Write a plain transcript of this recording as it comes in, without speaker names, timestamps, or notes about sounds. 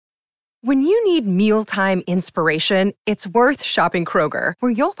When you need mealtime inspiration, it's worth shopping Kroger,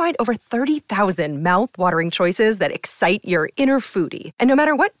 where you'll find over 30,000 mouth-watering choices that excite your inner foodie. And no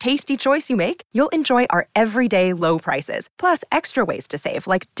matter what tasty choice you make, you'll enjoy our everyday low prices, plus extra ways to save,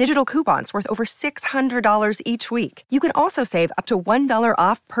 like digital coupons worth over $600 each week. You can also save up to $1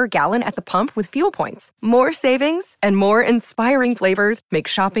 off per gallon at the pump with fuel points. More savings and more inspiring flavors make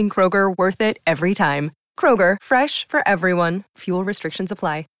shopping Kroger worth it every time. Kroger, fresh for everyone. Fuel restrictions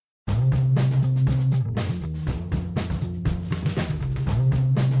apply.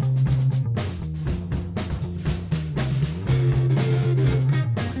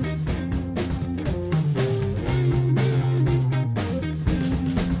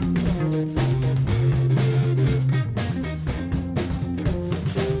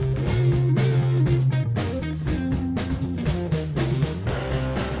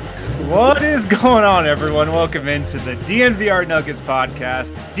 What is going on, everyone? Welcome into the DNVR Nuggets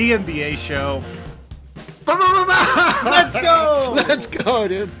podcast, DNBA show. Let's go! Let's go,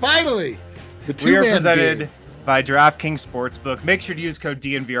 dude. Finally! We are presented by DraftKings Sportsbook. Make sure to use code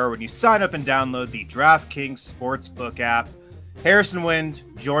DNVR when you sign up and download the DraftKings Sportsbook app. Harrison Wind,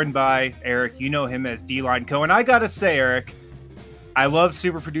 joined by Eric. You know him as D-Line Co. And I gotta say, Eric, I love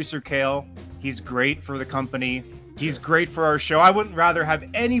super producer Kale. He's great for the company. He's great for our show. I wouldn't rather have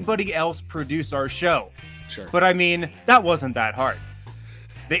anybody else produce our show. Sure. But I mean, that wasn't that hard.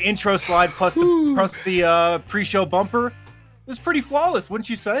 The intro slide plus the pre-show bumper was pretty flawless, wouldn't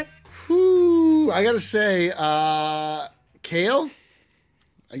you say? I gotta say, Kale,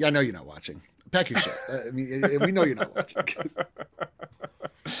 I know you're not watching. Pack your shit. I mean, we know you're not watching.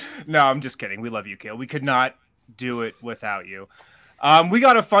 No, I'm just kidding. We love you, Kale. We could not do it without you. We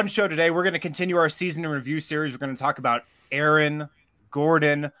got a fun show today. We're going to continue our season in review series. We're going to talk about Aaron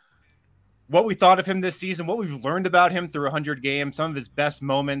Gordon, what we thought of him this season, what we've learned about him through 100 games, some of his best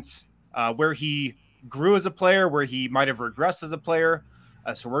moments, where he grew as a player, where he might have regressed as a player.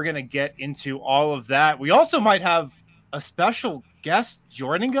 So we're going to get into all of that. We also might have a special guest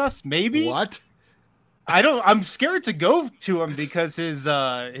joining us, maybe. What? I'm scared to go to him because his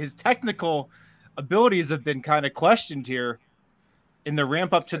technical abilities have been kind of questioned here in the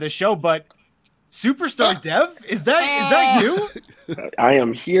ramp up to the show, but Superstar Dev, is that you? I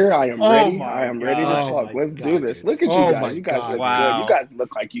am here. I am ready. My I am ready to God. talk. Let's God, do this. dude. Look at you Oh guys. my You guys God. look Wow. good. You guys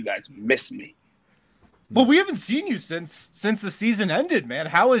look like you guys miss me. Well, we haven't seen you since the season ended, man.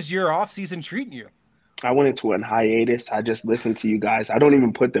 How is your off season treating you? I went into a hiatus. I just listened to you guys. I don't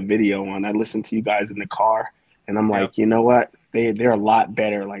even put the video on. I listen to you guys in the car, and I'm like, you know what? They're a lot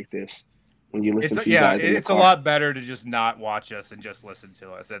better like this. When you listen to you guys in the it's car. a lot better to just not watch us and just listen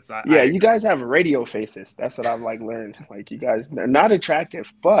to us. It's not, Yeah, you guys have radio faces. That's what I've learned. Like you guys, they're not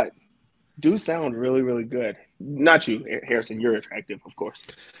attractive, but do sound really, really good. Not you, Harrison. You're attractive, of course.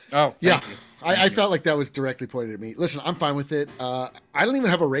 Oh, Yeah. thank you. I felt like that was directly pointed at me. Listen, I'm fine with it. I don't even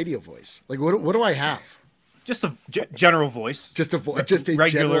have a radio voice. Like, what do I have? Just a general voice. Just a voice, just a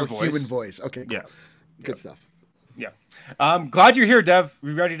Regular general voice. human voice. Okay, cool. Yeah. Good stuff. Yeah. Glad you're here, Dev.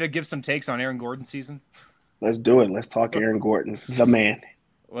 We ready to give some takes on Aaron Gordon's season? Let's do it. Let's talk Aaron Gordon, the man.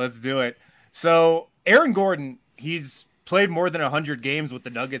 Let's do it. So Aaron Gordon, he's played more than 100 games with the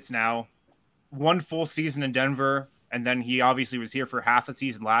Nuggets now, one full season in Denver, and then he obviously was here for half a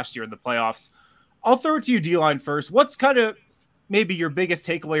season last year in the playoffs. I'll throw it to you, D-Line, first. What's kind of maybe your biggest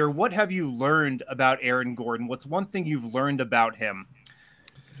takeaway, or what have you learned about Aaron Gordon? What's one thing you've learned about him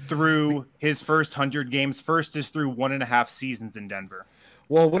through his first 100 games? First is through 1.5 seasons in Denver.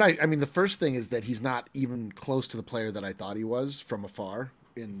 Well, the first thing is that he's not even close to the player that I thought he was from afar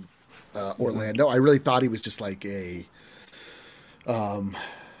in Orlando. I really thought he was just like I don't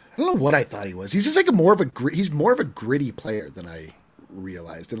know what I thought he was. He's just like he's more of a gritty player than I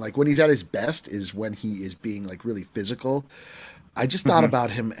realized. And like when he's at his best is when he is being like really physical. I just thought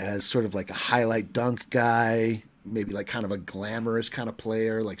about him as sort of like a highlight dunk guy, maybe like kind of a glamorous kind of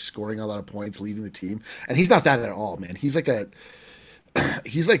player, like scoring a lot of points, leading the team. And he's not that at all, man. He's like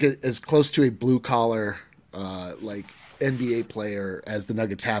as close to a blue collar, like NBA player as the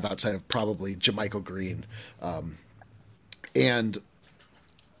Nuggets have outside of probably JaMychal Green. And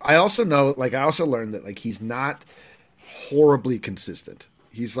I also learned that like he's not horribly consistent.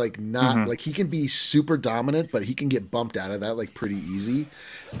 He's like not like he can be super dominant, but he can get bumped out of that like pretty easy.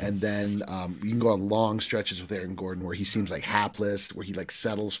 And then you can go on long stretches with Aaron Gordon where he seems like hapless, where he like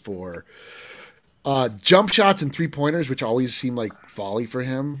settles for jump shots and 3-pointers, which always seem like folly for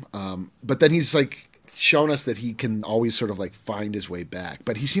him. But then he's like shown us that he can always sort of like find his way back.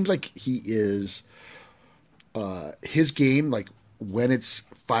 But he seems like he is his game, like when it's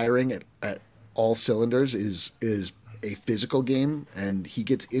firing at all cylinders, is a physical game, and he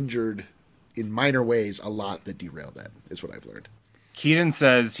gets injured in minor ways a lot that derail that, is what I've learned. Keenan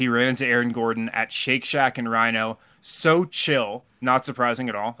says he ran into Aaron Gordon at Shake Shack in Rhino. So chill, not surprising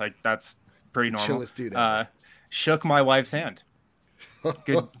at all. Like, that's pretty normal. Chillest dude ever. Shook my wife's hand.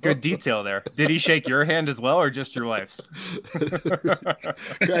 Good detail there. Did he shake your hand as well, or just your wife's?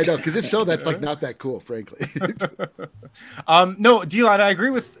 I know, because if so, that's like not that cool, frankly. No, Delon, I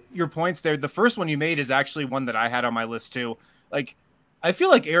agree with your points there. The first one you made is actually one that I had on my list too. Like, I feel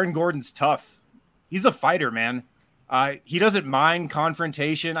like Aaron Gordon's tough. He's a fighter, man. He doesn't mind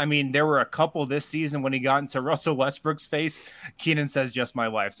confrontation. I mean, there were a couple this season when he got into Russell Westbrook's face. Keenan says, just my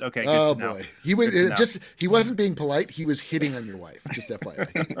wife's. Okay, good to know. Boy. He wasn't being polite. He was hitting on your wife, just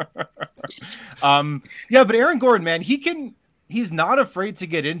FYI. Yeah, but Aaron Gordon, man, he's not afraid to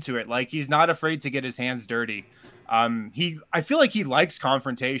get into it. Like, he's not afraid to get his hands dirty. I feel like he likes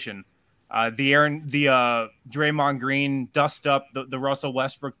confrontation. The Draymond Green dust up, the Russell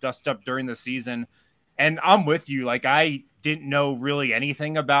Westbrook dust up during the season. And I'm with you. Like, I didn't know really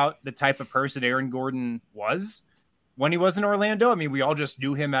anything about the type of person Aaron Gordon was when he was in Orlando. I mean, we all just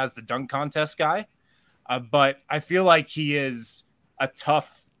knew him as the dunk contest guy. But I feel like he is a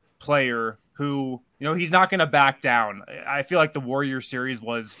tough player who, he's not going to back down. I feel like the Warriors series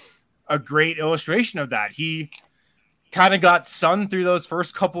was a great illustration of that. He kind of got sunned through those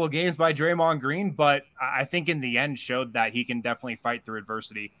first couple of games by Draymond Green, but I think in the end showed that he can definitely fight through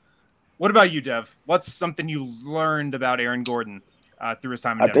adversity. What about you, Dev? What's something you learned about Aaron Gordon through his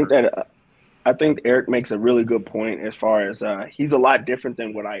time in Denver? I think Eric makes a really good point as far as he's a lot different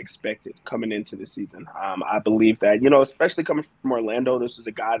than what I expected coming into the season. I believe that, especially coming from Orlando, this was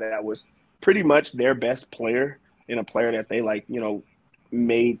a guy that was pretty much their best player and a player that they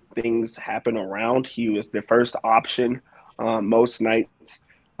made things happen around. He was the first option most nights.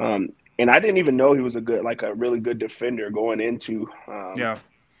 And I didn't even know he was a really good defender going into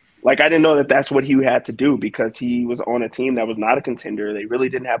I didn't know that that's what he had to do because he was on a team that was not a contender. They really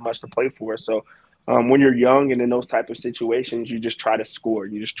didn't have much to play for. So when you're young and in those type of situations, you just try to score.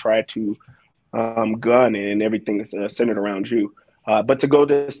 You just try to gun, and everything is centered around you. But to go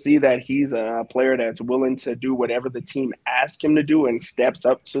to see that he's a player that's willing to do whatever the team asks him to do and steps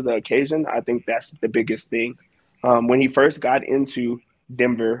up to the occasion, I think that's the biggest thing. When he first got into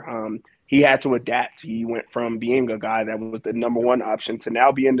Denver, he had to adapt. He went from being a guy that was the number one option to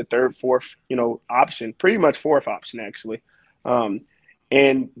now being the third, fourth, option, pretty much fourth option, actually.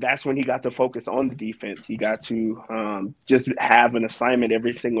 And that's when he got to focus on the defense. He got to just have an assignment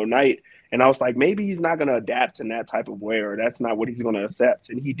every single night. And I was like, maybe he's not going to adapt in that type of way, or that's not what he's going to accept.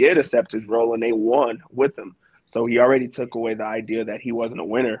 And he did accept his role, and they won with him. So he already took away the idea that he wasn't a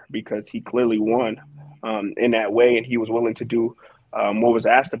winner because he clearly won in that way, and he was willing to do what was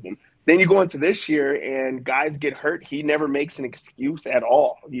asked of him. Then you go into this year and guys get hurt. He never makes an excuse at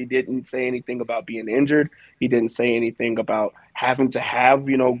all. He didn't say anything about being injured. He didn't say anything about having to have,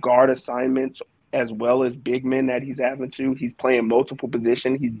 guard assignments as well as big men that he's having to. He's playing multiple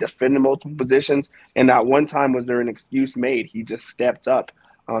positions. He's defending multiple positions. And not one time was there an excuse made. He just stepped up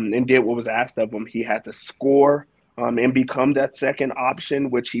and did what was asked of him. He had to score and become that second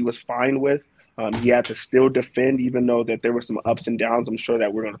option, which he was fine with. He had to still defend, even though that there were some ups and downs. I'm sure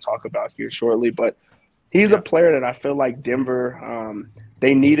that we're going to talk about here shortly. But he's a player that I feel like Denver,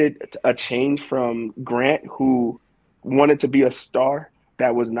 they needed a change from Grant, who wanted to be a star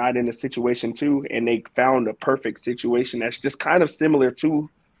that was not in a situation too. And they found a perfect situation that's just kind of similar to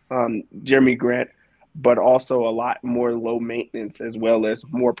Jeremy Grant, but also a lot more low maintenance as well as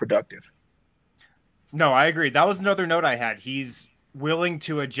more productive. No, I agree. That was another note I had. He's willing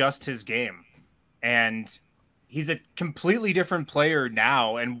to adjust his game. And he's a completely different player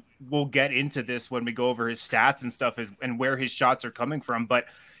now, and we'll get into this when we go over his stats and stuff and where his shots are coming from. But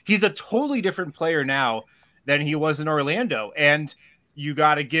he's a totally different player now than he was in Orlando, and you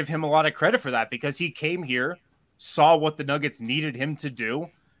got to give him a lot of credit for that because he came here, saw what the Nuggets needed him to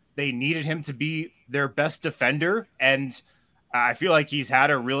do. They needed him to be their best defender, and I feel like he's had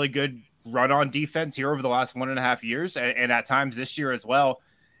a really good run on defense here over the last 1.5 years, and at times this year as well.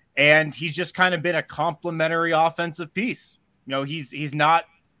 And he's just kind of been a complementary offensive piece. He's not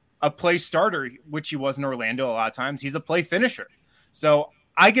a play starter, which he was in Orlando a lot of times. He's a play finisher. So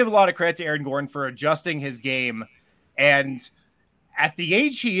I give a lot of credit to Aaron Gordon for adjusting his game. And at the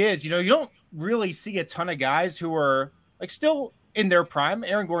age he is, you don't really see a ton of guys who are still in their prime.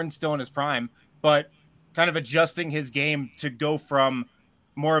 Aaron Gordon's still in his prime, but kind of adjusting his game to go from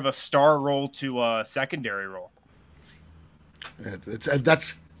more of a star role to a secondary role.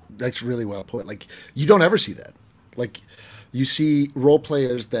 That's really well put. You don't ever see that. You see role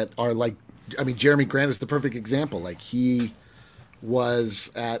players that are I mean, Jeremy Grant is the perfect example. Like, he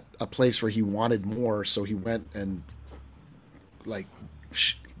was at a place where he wanted more, so he went and like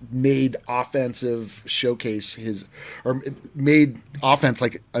made offensive showcase his, or made offense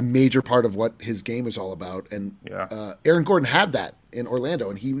like a major part of what his game is all about. And Aaron Gordon had that in Orlando,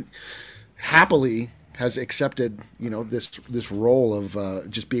 and he happily has accepted, this role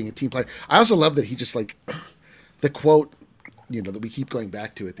of just being a team player. I also love that he just like the quote, that we keep going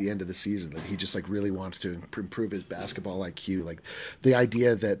back to at the end of the season, that he just like really wants to improve his basketball IQ. Like the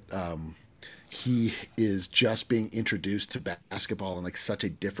idea that he is just being introduced to basketball on like such a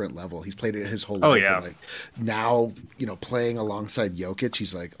different level. He's played it his whole life. And like now, playing alongside Jokic,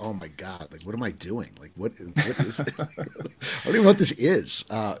 he's like, oh my God, like what am I doing? Like what is this? I don't even know what this is.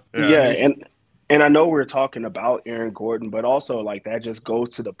 And I know we're talking about Aaron Gordon, but also like that just goes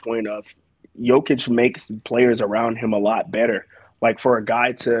to the point of Jokic makes players around him a lot better. Like for a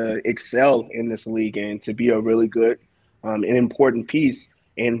guy to excel in this league and to be a really good, an important piece,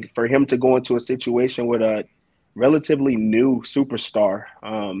 and for him to go into a situation with a relatively new superstar,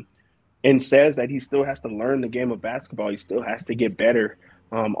 and says that he still has to learn the game of basketball. He still has to get better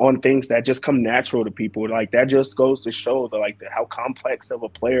on things that just come natural to people. Like that just goes to show how complex of a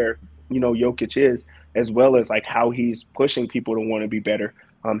player, Jokic is, as well as like how he's pushing people to want to be better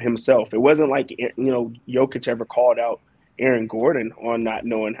himself. It wasn't like, Jokic ever called out Aaron Gordon on not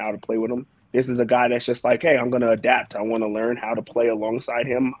knowing how to play with him. This is a guy that's just like, hey, I'm going to adapt. I want to learn how to play alongside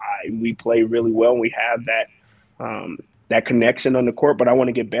him. We play really well. And we have that connection on the court, but I want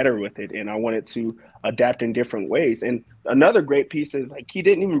to get better with it. And I wanted to adapt in different ways. And another great piece is like, he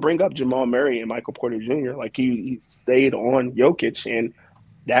didn't even bring up Jamal Murray and Michael Porter Jr. Like he stayed on Jokic, and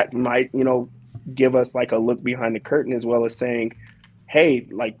that might, give us like a look behind the curtain, as well as saying, hey,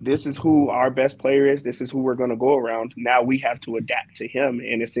 like this is who our best player is. This is who we're going to go around. Now we have to adapt to him.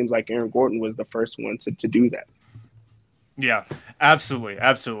 And it seems like Aaron Gordon was the first one to do that. Yeah, absolutely.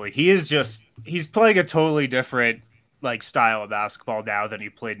 Absolutely. He's playing a totally different like style of basketball now than he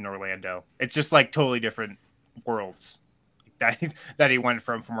played in Orlando. It's just like totally different worlds that he went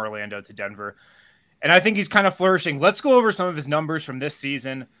from Orlando to Denver. And I think he's kind of flourishing. Let's go over some of his numbers from this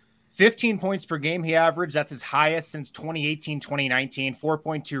season. 15 points per game he averaged. That's his highest since 2018-2019.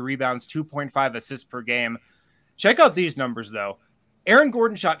 4.2 rebounds, 2.5 assists per game. Check out these numbers, though. Aaron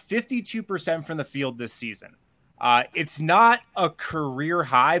Gordon shot 52% from the field this season. It's not a career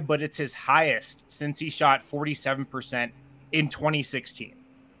high, but it's his highest since he shot 47% in 2016.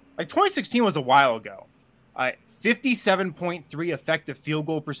 Like 2016 was a while ago. 57.3 effective field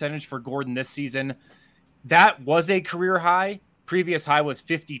goal percentage for Gordon this season. That was a career high. Previous high was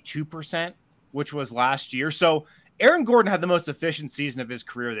 52%, which was last year. So Aaron Gordon had the most efficient season of his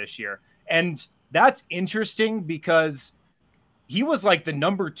career this year. And that's interesting because he was like the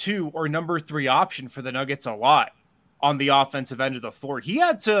number 2 or number 3 option for the Nuggets a lot on the offensive end of the floor. He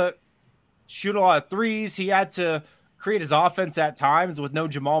had to shoot a lot of threes. He had to create his offense at times with no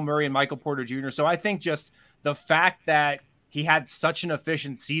Jamal Murray and Michael Porter Jr. So I think just the fact that he had such an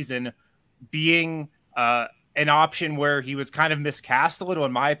efficient season being an option where he was kind of miscast a little,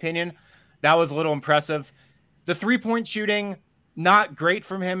 in my opinion, that was a little impressive. The 3-point shooting, not great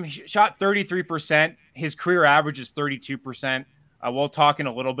from him. He shot 33%. His career average is 32%. We'll talk in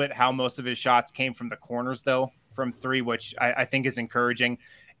a little bit how most of his shots came from the corners, though, from 3, which I think is encouraging.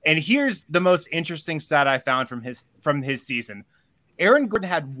 And here's the most interesting stat I found from his season. Aaron Gordon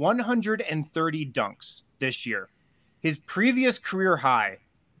had 130 dunks this year. His previous career high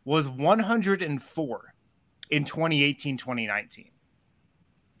was 104 in 2018-2019.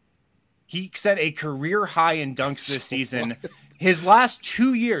 He set a career high in dunks this season. His last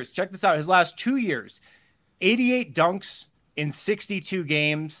 2 years, check this out, his last 2 years, 88 dunks in 62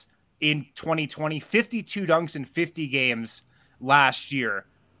 games in 2020, 52 dunks in 50 games last year.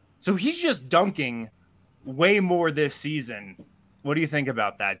 So he's just dunking way more this season. What do you think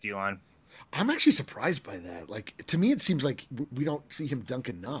about that, Delon? I'm actually surprised by that. Like, to me, it seems like we don't see him dunk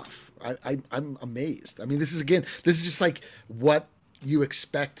enough. I'm amazed. I mean, this is just like what you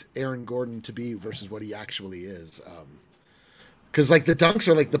expect Aaron Gordon to be versus what he actually is. Because like the dunks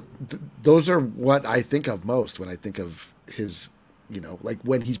are like those are what I think of most when I think of his, like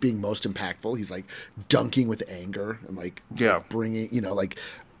when he's being most impactful. He's like dunking with anger and like bringing, like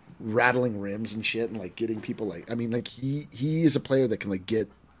rattling rims and shit and like getting people like, I mean, like he is a player that can like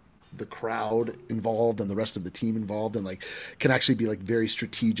get the crowd involved and the rest of the team involved and like can actually be like very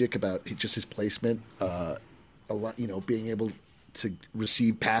strategic about just his placement. A lot, being able to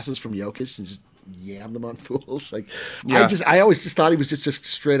receive passes from Jokic and just yam them on fools. Like I always just thought he was just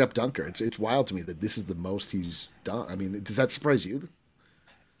straight up dunker. It's wild to me that this is the most he's done. I mean, does that surprise you?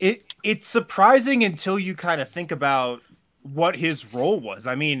 It's surprising until you kind of think about what his role was.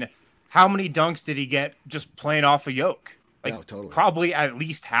 I mean, how many dunks did he get just playing off a yoke? Like, totally. Probably at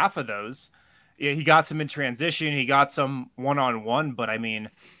least half of those. Yeah, he got some in transition. He got some one-on-one. But, I mean,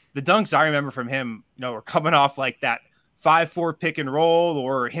 the dunks I remember from him, were coming off like that 5-4 pick and roll,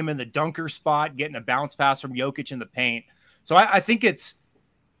 or him in the dunker spot, getting a bounce pass from Jokic in the paint. So I think it's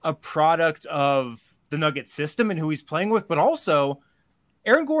a product of the Nuggets system and who he's playing with, but also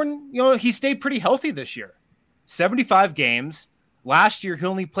Aaron Gordon, he stayed pretty healthy this year. 75 games. Last year, he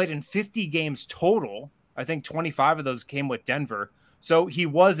only played in 50 games total. I think 25 of those came with Denver. So he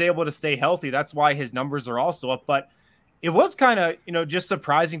was able to stay healthy. That's why his numbers are also up. But it was kind of, just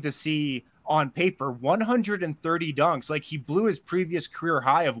surprising to see on paper 130 dunks. Like, he blew his previous career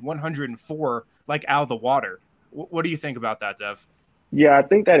high of 104, like, out of the water. What do you think about that, Dev? Yeah, I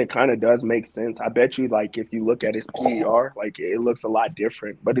think that it kind of does make sense. I bet you, like, if you look at his PER, like, it looks a lot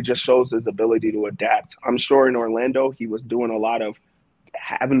different, but it just shows his ability to adapt. I'm sure in Orlando, he was doing a lot of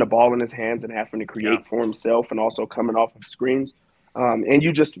having the ball in his hands and having to create for himself, and also coming off of screens. And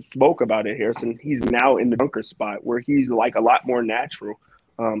you just spoke about it, Harrison. He's now in the dunker spot where he's like a lot more natural.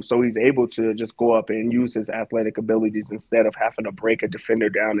 So he's able to just go up and use his athletic abilities instead of having to break a defender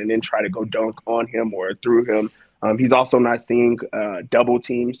down and then try to go dunk on him or through him. He's also not seeing double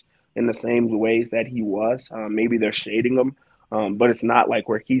teams in the same ways that he was. Maybe they're shading him, but it's not like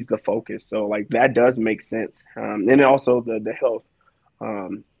where he's the focus. So, like, that does make sense. And then also the health.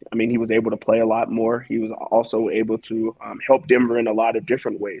 I mean, he was able to play a lot more. He was also able to help Denver in a lot of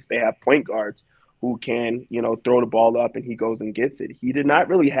different ways. They have point guards who can, throw the ball up and he goes and gets it. He did not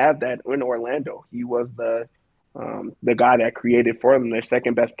really have that in Orlando. He was the guy that created for them. Their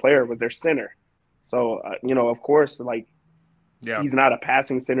second best player was their center. So, of course, like, he's not a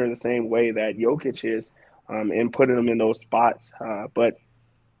passing center the same way that Jokic is, and putting him in those spots. But,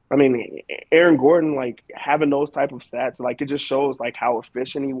 I mean, Aaron Gordon, like, having those type of stats, like, it just shows, like, how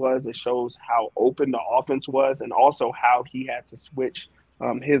efficient he was. It shows how open the offense was, and also how he had to switch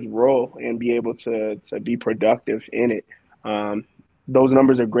his role and be able to be productive in it. Those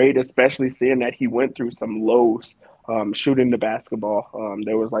numbers are great, especially seeing that he went through some lows shooting the basketball.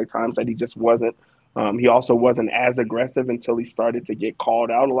 There was, like, times that he just wasn't. He also wasn't as aggressive until he started to get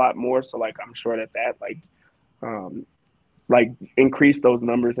called out a lot more. So, like, I'm sure that increase those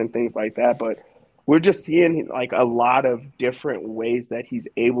numbers and things like that. But we're just seeing, like, a lot of different ways that he's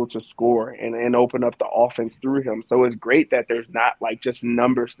able to score and open up the offense through him. So it's great that there's not, like, just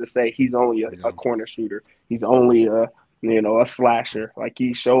numbers to say he's only a corner shooter. He's only a slasher. Like,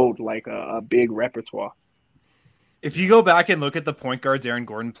 he showed, like, a big repertoire. If you go back and look at the point guards Aaron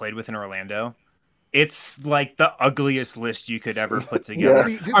Gordon played with in Orlando, it's like the ugliest list you could ever put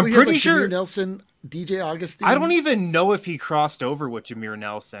together. I'm pretty sure Jameer Nelson, DJ Augustine. I don't even know if he crossed over with Jameer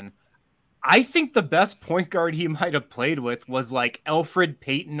Nelson. I think the best point guard he might have played with was like Elfrid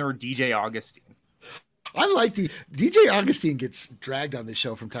Payton or DJ Augustine. I like DJ Augustine gets dragged on this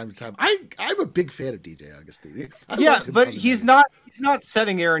show from time to time. I'm a big fan of DJ Augustine. But he's not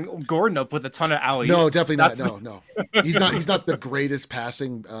setting Aaron Gordon up with a ton of alley-oops. No, definitely not. No. He's not the greatest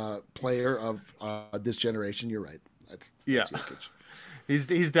passing player of this generation. You're right. That's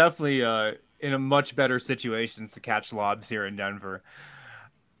He's definitely in a much better situations to catch lobs here in Denver.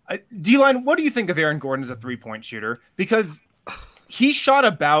 D-Line, what do you think of Aaron Gordon as a three-point shooter? Because he shot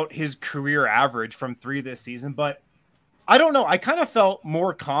about his career average from three this season, but I don't know. I kind of felt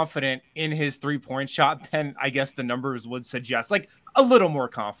more confident in his three-point shot than I guess the numbers would suggest. Like, a little more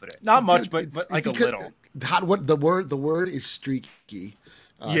confident. Not much, but like a little. What the word is streaky.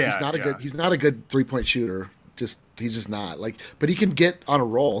 He's not a good three-point shooter. He's just not, like, but he can get on a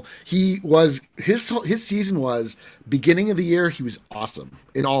roll. His season was beginning of the year. He was awesome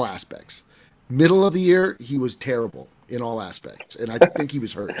in all aspects. Middle of the year, he was terrible in all aspects. And I think he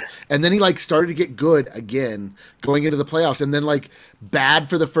was hurt. And then he, like, started to get good again going into the playoffs, and then, like, bad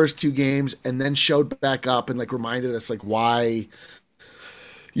for the first two games, and then showed back up and, like, reminded us, like, why,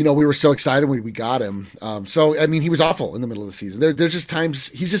 we were so excited when we got him. So, I mean, he was awful in the middle of the season. There's just times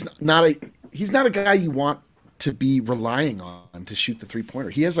he's just not a guy you want to be relying on to shoot the three-pointer.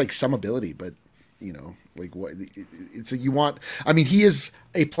 He has, like, some ability, but like, what it's you want. I mean, he is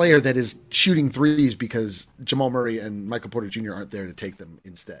a player that is shooting threes because Jamal Murray and Michael Porter Jr. aren't there to take them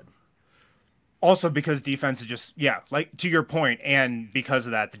instead. Also, because defense is just, like, to your point, and because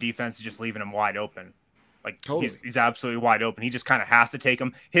of that, the defense is just leaving him wide open. Like, totally. He's absolutely wide open. He just kind of has to take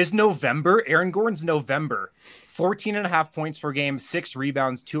them. Aaron Gordon's November, 14.5 points per game, 6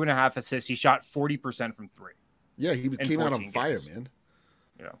 rebounds, 2.5 assists. He shot 40% from three. Yeah, he came out on fire, man.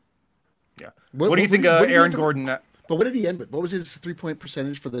 Yeah. What do you think of Aaron Gordon? But what did he end with? What was his 3-point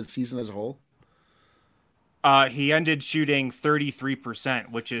percentage for the season as a whole? He ended shooting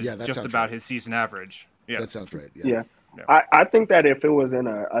 33%, which is just about his season average. Yeah, that sounds right. Yeah. I think that if it was in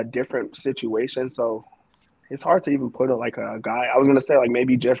a different situation, so it's hard to even put it like a guy. I was going to say like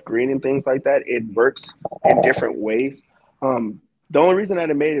maybe Jeff Green and things like that. It works in different ways. The only reason that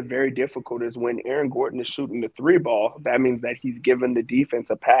it made it very difficult is when Aaron Gordon is shooting the 3 ball, that means that he's giving the defense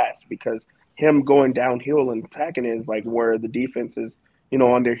a pass, because him going downhill and attacking is like where the defense is,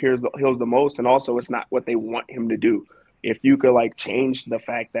 on their heels the most. And also it's not what they want him to do. If you could like change the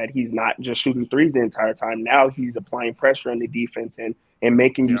fact that he's not just shooting threes the entire time, now he's applying pressure on the defense and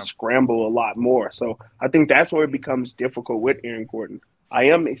making you scramble a lot more. So I think that's where it becomes difficult with Aaron Gordon. I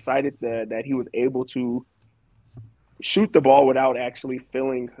am excited that he was able to shoot the ball without actually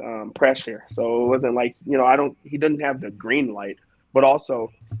feeling pressure. So it wasn't like, he doesn't have the green light, but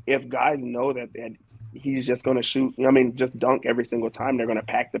also if guys know that he's just going to shoot, just dunk every single time, they're going to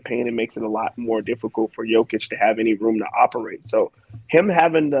pack the paint. It makes it a lot more difficult for Jokic to have any room to operate. So him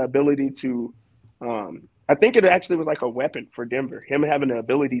having the ability to, I think it actually was like a weapon for Denver. Him having the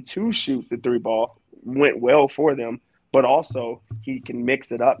ability to shoot the 3 ball went well for them, but also he can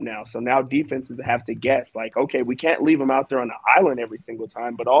mix it up now. So now defenses have to guess like, okay, we can't leave him out there on the island every single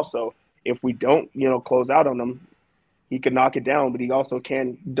time, but also if we don't, close out on him, he can knock it down, but he also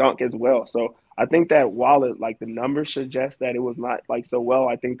can dunk as well. So I think that while it like the numbers suggest that it was not like so well,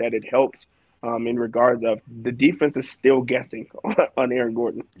 I think that it helped in regards of the defense is still guessing on Aaron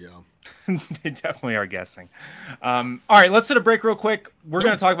Gordon. Yeah, they definitely are guessing. All right, let's hit a break real quick. We're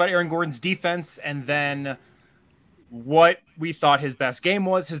going to talk about Aaron Gordon's defense and then what we thought his best game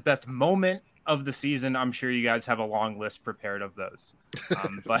was, his best moment of the season. I'm sure you guys have a long list prepared of those,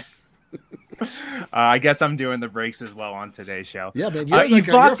 but. I guess I'm doing the breaks as well on today's show. Yeah, man, you're a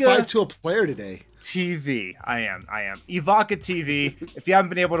 5-tool player today. TV, I am. Evoca TV. If you haven't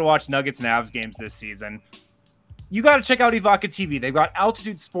been able to watch Nuggets and Avs games this season, you got to check out Evoca TV. They've got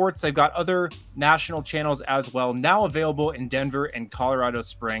Altitude Sports. They've got other national channels as well, now available in Denver and Colorado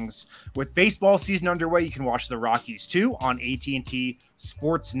Springs. With baseball season underway, you can watch the Rockies too on AT&T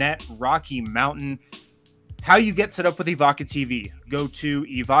Sportsnet Rocky Mountain. How you get set up with Evoca TV. Go to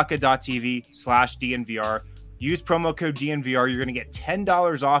evoca.tv/DNVR. Use promo code DNVR. You're going to get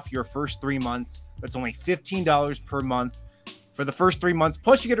 $10 off your first 3 months. That's only $15 per month for the first 3 months.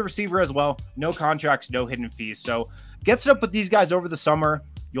 Plus, you get a receiver as well. No contracts, no hidden fees. So get set up with these guys over the summer.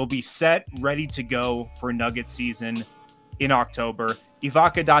 You'll be set, ready to go for Nuggets season in October.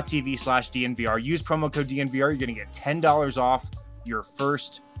 Evoca.tv/DNVR. Use promo code DNVR. You're going to get $10 off your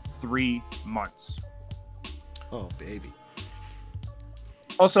first 3 months. Oh, baby.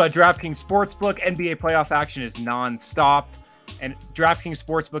 Also at DraftKings Sportsbook, NBA playoff action is nonstop. And DraftKings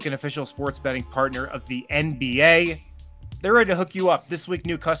Sportsbook, an official sports betting partner of the NBA, they're ready to hook you up. This week,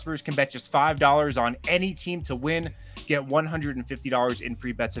 new customers can bet just $5 on any team to win. Get $150 in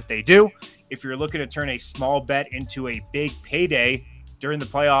free bets if they do. If you're looking to turn a small bet into a big payday during the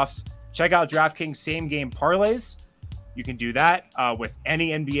playoffs, check out DraftKings same-game parlays. You can do that with any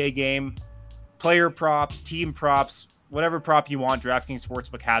NBA game. Player props, team props, whatever prop you want, DraftKings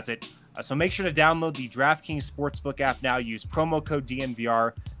Sportsbook has it. So make sure to download the DraftKings Sportsbook app now. Use promo code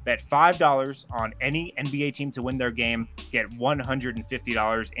DNVR. Bet $5 on any NBA team to win their game. Get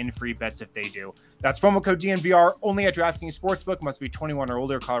 $150 in free bets if they do. That's promo code DNVR only at DraftKings Sportsbook. Must be 21 or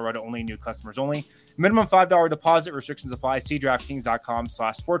older. Colorado only. New customers only. Minimum $5 deposit. Restrictions apply. See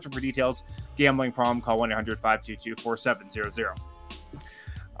DraftKings.com/sportsbook for details. Gambling problem? Call 1-800-522-4700.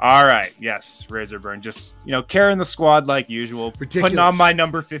 All right. Yes, Razorburn. Just, carrying the squad like usual. Ridiculous. Putting on my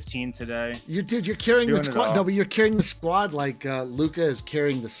number 15 today. You're carrying the squad. No, but you're carrying the squad like Luka is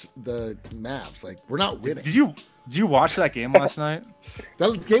carrying the Mavs. Like, we're not winning. Did you watch that game last night?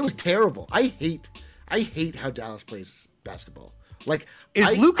 That game was terrible. I hate how Dallas plays basketball. Like,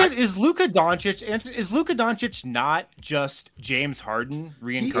 is Luka Doncic not just James Harden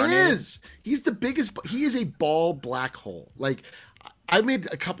reincarnated? He is. He's the biggest. He is a ball black hole. Like, I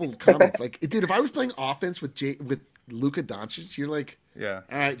made a couple of comments like, dude, if I was playing offense with Luka Doncic, you're like, yeah,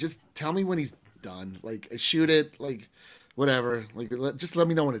 all right, just tell me when he's done. Like, shoot it, like, whatever. Like, just let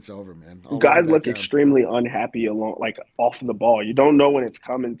me know when it's over, man. Guys look extremely unhappy off the ball. You don't know when it's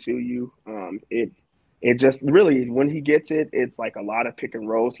coming to you. It just really, when he gets it, it's like a lot of pick and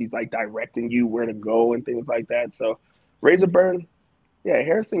rolls. He's like directing you where to go and things like that. So, Razorburn, yeah,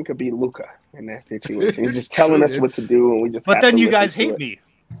 Harrison could be Luka in that situation. He's just telling us what to do, and we just. But then you guys hate me.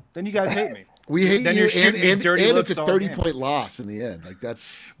 Then you guys hate me. We hate then you, and it's a 30-point loss in the end. Like,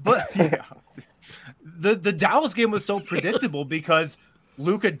 that's. But yeah, the Dallas game was so predictable because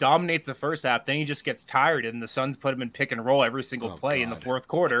Luka dominates the first half, then he just gets tired, and the Suns put him in pick and roll every single play in the fourth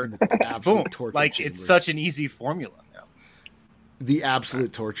quarter. Boom! Like chamber. It's such an easy formula now. The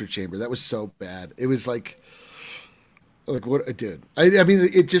absolute torture chamber. That was so bad. It was like what I did. I mean,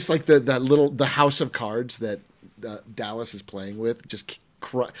 it just like the house of cards that Dallas is playing with. Just,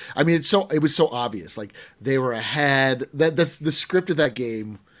 I mean, it was so obvious. Like they were ahead. That's the script of that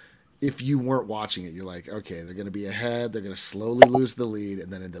game. If you weren't watching it, you're like, okay, they're going to be ahead. They're going to slowly lose the lead,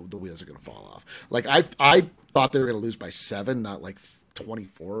 and then the wheels are going to fall off. Like I thought they were going to lose by 7, not like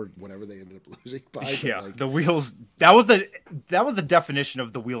 24 or whatever they ended up losing by. Yeah, like, the wheels. That was the definition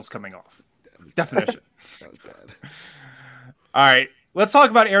of the wheels coming off. Definition. That was bad. All right, let's talk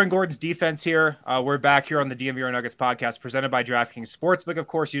about Aaron Gordon's defense here. We're back here on the DNVR Nuggets podcast presented by DraftKings Sportsbook. Of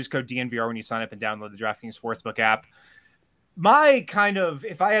course, use code DNVR when you sign up and download the DraftKings Sportsbook app. My kind of,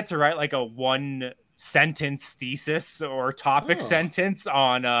 if I had to write like a 1-sentence thesis or topic sentence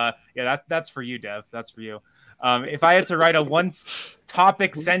on, that's for you, Dev. That's for you. If I had to write a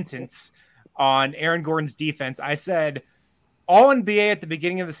 1-topic sentence on Aaron Gordon's defense, I said all NBA at the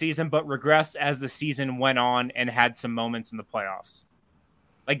beginning of the season, but regressed as the season went on and had some moments in the playoffs.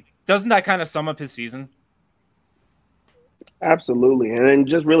 Like, doesn't that kind of sum up his season? Absolutely. And then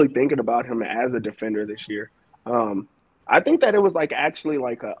just really thinking about him as a defender this year. I think that it was like actually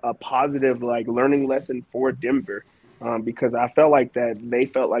like a positive like learning lesson for Denver because I felt like that they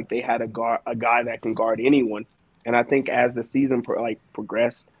felt like they had a guy that can guard anyone. And I think as the season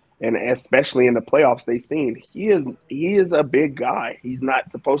progressed, and especially in the playoffs, they seen he is a big guy. He's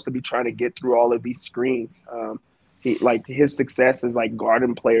not supposed to be trying to get through all of these screens. His success is like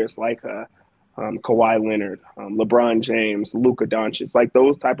guarding players like Kawhi Leonard, LeBron James, Luka Doncic, like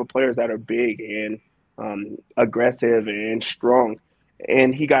those type of players that are big and aggressive and strong.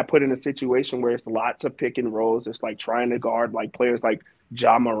 And he got put in a situation where it's lots of pick and rolls. It's like trying to guard like players like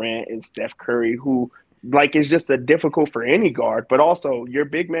Ja Morant and Steph Curry, who like is just a difficult for any guard. But also your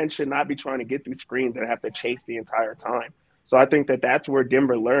big man should not be trying to get through screens and have to chase the entire time. So I think that that's where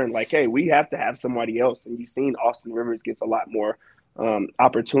Denver learned, like, hey, we have to have somebody else. And you've seen Austin Rivers gets a lot more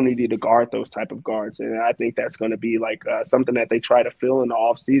opportunity to guard those type of guards. And I think that's going to be like something that they try to fill in the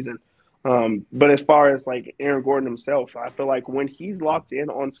off season. But as far as like Aaron Gordon himself, I feel like when he's locked in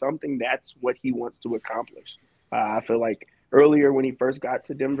on something, that's what he wants to accomplish. I feel like earlier when he first got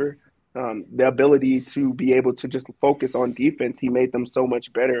to Denver, the ability to be able to just focus on defense, he made them so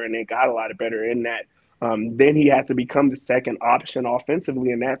much better, and they got a lot better in that. Then he had to become the second option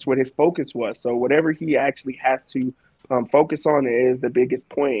offensively, and that's what his focus was. So whatever he actually has to focus on is the biggest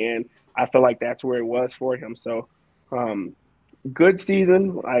point, and I feel like that's where it was for him. So good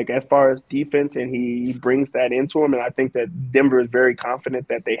season, like as far as defense, and he brings that into him. And I think that Denver is very confident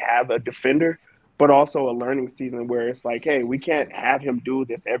that they have a defender, but also a learning season where it's like, hey, we can't have him do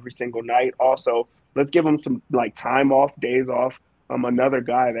this every single night. Also, let's give him some like time off, days off. Another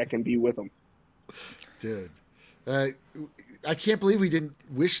guy that can be with him. Dude, I can't believe we didn't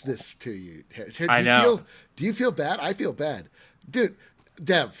wish this to you. I know. Do you feel bad? I feel bad, dude.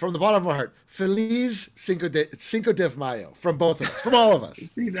 Dev, from the bottom of my heart, Feliz Cinco de Mayo from both of us, from all of us.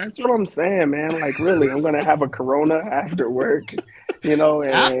 See, that's what I'm saying, man. Like, really, I'm gonna have a Corona after work, you know.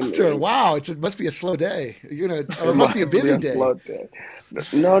 Wow, it must be a slow day. Or it must be a busy day. Slow day.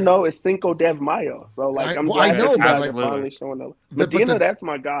 No, it's Cinco de Mayo. So, like, I'm glad that you guys are finally showing up. Medina, that's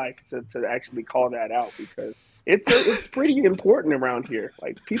my guy to actually call that out because it's pretty important around here.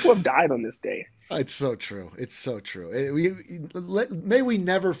 Like, people have died on this day. It's so true. It's so true. May we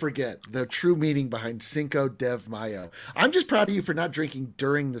never forget the true meaning behind Cinco de Mayo. I'm just proud of you for not drinking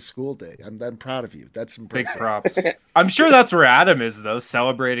during the school day. I'm proud of you. That's impressive. Big props. I'm sure that's where Adam is, though,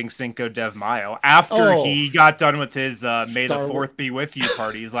 celebrating Cinco de Mayo after he got done with his May the 4th be with you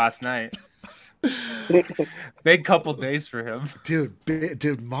parties last night. Big couple days for him. Dude,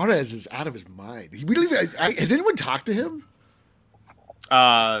 Mahrez is out of his mind. Has anyone talked to him?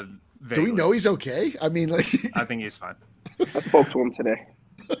 Vaguely. Do we know he's okay? I mean, like, I think he's fine. I spoke to him today.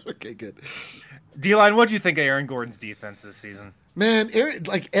 Okay, good. D-line, what do you think of Aaron Gordon's defense this season? Man,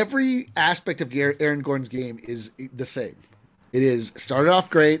 every aspect of Aaron Gordon's game is the same. It is started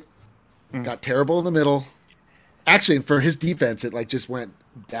off great, got terrible in the middle. Actually, for his defense, it like just went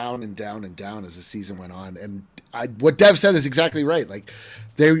down and down and down as the season went on. And what Dev said is exactly right. Like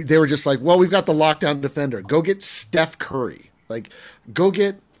they were just like, well, we've got the lockdown defender. Go get Steph Curry. Like go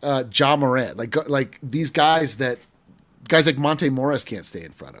get Ja Morant. Like these guys like Monte Morris can't stay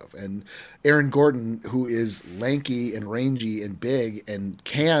in front of, and Aaron Gordon, who is lanky and rangy and big and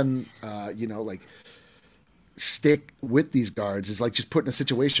can like stick with these guards, is like just put in a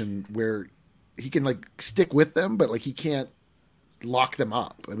situation where he can like stick with them, but like he can't lock them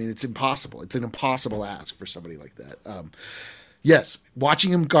up. I mean, it's impossible. It's an impossible ask for somebody like that. Yes,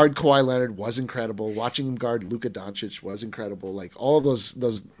 watching him guard Kawhi Leonard was incredible. Watching him guard Luka Doncic was incredible. Like all of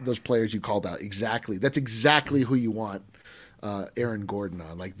those players you called out, exactly. That's exactly who you want Aaron Gordon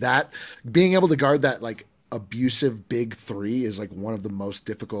on. Like that, being able to guard that like abusive big three is like one of the most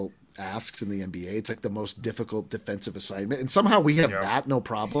difficult asks in the NBA. It's like the most difficult defensive assignment, and somehow we have that no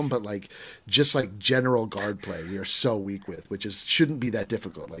problem. But like just like general guard play, we are so weak with, which is shouldn't be that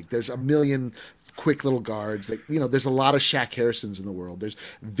difficult. Like there's a million quick little guards. Like there's a lot of Shaq Harrisons in the world. There's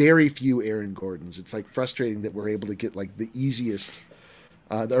very few Aaron Gordons. It's like frustrating that we're able to get like the easiest,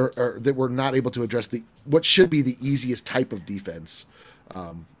 or that we're not able to address what should be the easiest type of defense.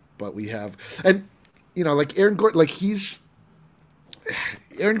 But we have, and like Aaron Gordon, like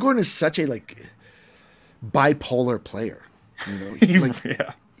Aaron Gordon is such a like bipolar player,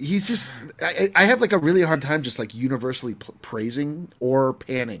 he's just, I have like a really hard time just like universally praising or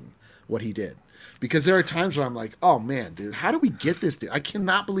panning what he did, because there are times where I'm like, oh man, dude, how do we get this dude? I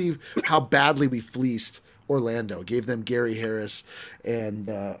cannot believe how badly we fleeced Orlando, gave them Gary Harris and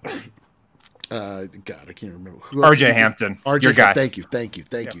God, I can't remember. RJ Hampton. RJ, your guy. Thank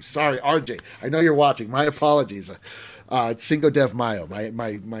you. Sorry, RJ. I know you're watching. My apologies. It's Cinco de Mayo.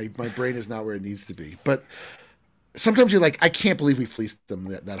 My brain is not where it needs to be. But sometimes you're like, I can't believe we fleeced them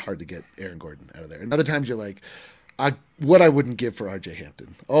that hard to get Aaron Gordon out of there. And other times you're like, what I wouldn't give for RJ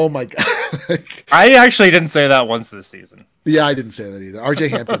Hampton. Oh my God. I actually didn't say that once this season. Yeah, I didn't say that either. RJ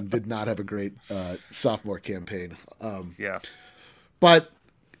Hampton did not have a great sophomore campaign. But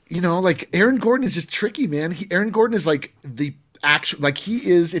like Aaron Gordon is just tricky, man. Aaron Gordon is like the actual, like he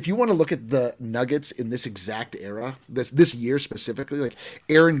is, if you want to look at the Nuggets in this exact era, this year specifically, like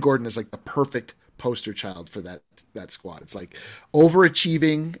Aaron Gordon is like the perfect poster child for that squad. It's like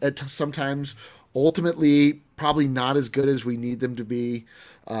overachieving at sometimes, ultimately probably not as good as we need them to be,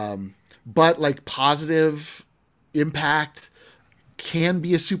 but like positive impact, can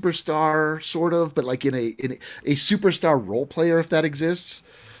be a superstar sort of, but like in a superstar role player, if that exists.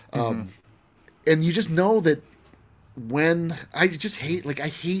 And you just know that when I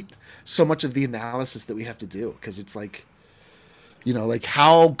hate so much of the analysis that we have to do, because it's like, like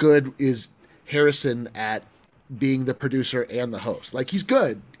how good is Harrison at being the producer and the host? Like he's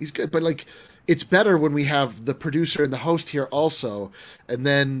good, but like it's better when we have the producer and the host here also, and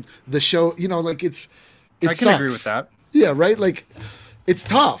then the show, like it I can sucks. agree with that. Yeah, right. Like it's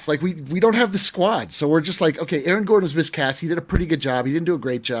tough. Like we don't have the squad, so we're just like, okay, Aaron Gordon was miscast. He did a pretty good job. He didn't do a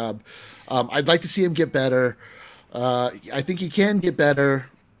great job. I'd like to see him get better. I think he can get better,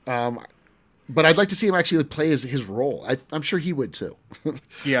 but I'd like to see him actually play his role. I'm sure he would too.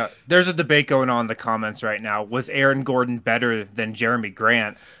 Yeah, there's a debate going on in the comments right now. Was Aaron Gordon better than Jeremy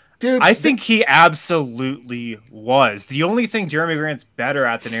Grant? Dude, I think he absolutely was. The only thing Jeremy Grant's better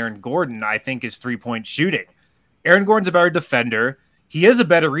at than Aaron Gordon, I think, is three-point shooting. Aaron Gordon's a better defender. He is a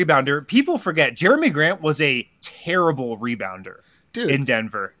better rebounder. People forget Jeremy Grant was a terrible rebounder in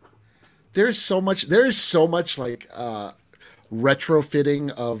Denver. There is so much like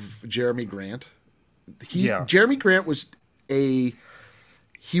retrofitting of Jeremy Grant. Jeremy Grant was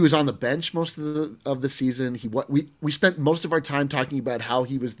he was on the bench most of the season. We spent most of our time talking about how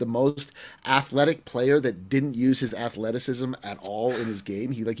he was the most athletic player that didn't use his athleticism at all in his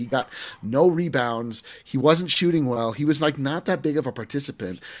game. He got no rebounds. He wasn't shooting well. He was like not that big of a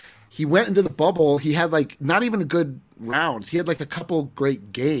participant. He went into the bubble. He had like not even a good rounds. He had like a couple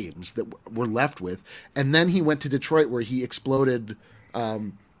great games that we're left with. And then he went to Detroit where he exploded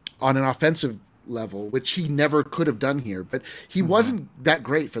on an offensive level, which he never could have done here. But he wasn't that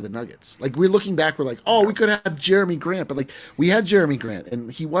great for the Nuggets. Like we're looking back, we're like, oh, we could have had Jeremy Grant. But like we had Jeremy Grant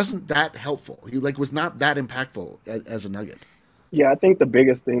and he wasn't that helpful. He like was not that impactful as a Nugget. Yeah, I think the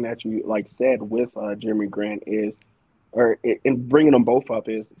biggest thing that you like said with Jeremy Grant is, or in bringing them both up,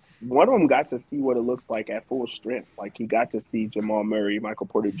 is one of them got to see what it looks like at full strength. Like he got to see Jamal Murray, Michael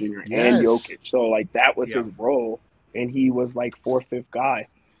Porter Jr., and Jokic. So like that was his role, and he was like fourth, fifth guy.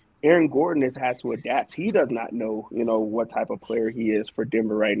 Aaron Gordon has had to adapt. He does not know, what type of player he is for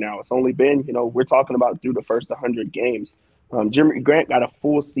Denver right now. It's only been, we're talking about through the first 100 games. Jeremy Grant got a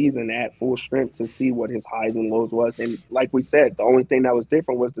full season at full strength to see what his highs and lows was. And like we said, the only thing that was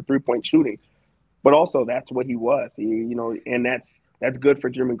different was the three-point shooting. But also that's what he was, and that's good for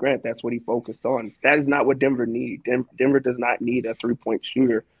Jeremy Grant. That's what he focused on. That is not what Denver needs. Denver does not need a three-point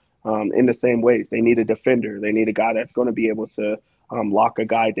shooter in the same ways. They need a defender. They need a guy that's going to be able to lock a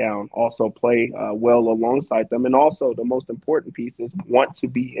guy down, also play well alongside them. And also the most important piece is want to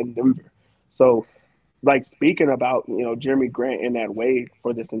be in Denver. So like speaking about, Jeremy Grant in that way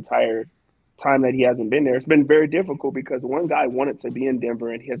for this entire time that he hasn't been there. It's been very difficult because one guy wanted to be in Denver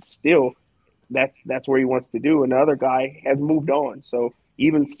and has still that's where he wants to do. And the other guy has moved on. So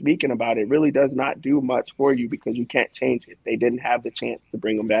even speaking about it really does not do much for you because you can't change it. They didn't have the chance to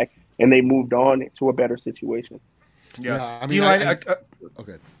bring him back, and they moved on to a better situation. Yeah. I mean,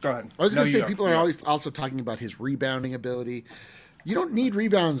 okay. Go ahead. I was going to say, people are always also talking about his rebounding ability. You don't need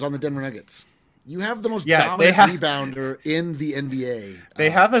rebounds on the Denver Nuggets. You have the most dominant rebounder in the NBA. They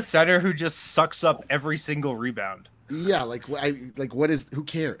have a center who just sucks up every single rebound. Yeah, who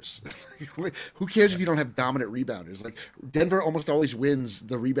cares? Who cares if you don't have dominant rebounders? Like, Denver almost always wins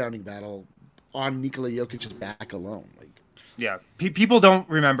the rebounding battle on Nikola Jokic's back alone. Like, yeah, people don't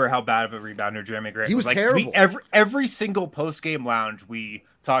remember how bad of a rebounder Jeremy Grant was. He was terrible. Every single post-game lounge, we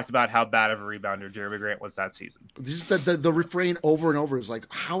talked about how bad of a rebounder Jeremy Grant was that season. Just the refrain over and over is like,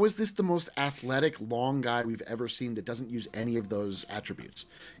 how is this the most athletic, long guy we've ever seen that doesn't use any of those attributes?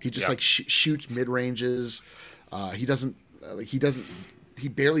 He just shoots mid-ranges. He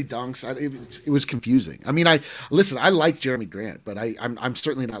barely dunks. It was confusing. I mean, I like Jeremy Grant, but I'm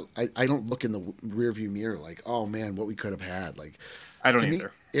certainly not. I don't look in the rearview mirror like, oh man, what we could have had. Like, I don't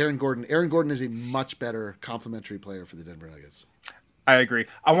either. Aaron Gordon is a much better complementary player for the Denver Nuggets. I agree.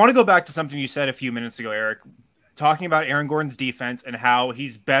 I want to go back to something you said a few minutes ago, Eric, talking about Aaron Gordon's defense and how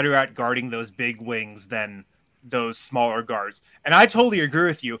he's better at guarding those big wings than those smaller guards. And I totally agree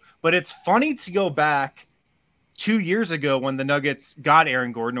with you, but it's funny to go back 2 years ago when the Nuggets got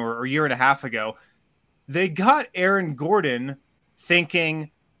Aaron Gordon, or a year and a half ago. They got Aaron Gordon thinking,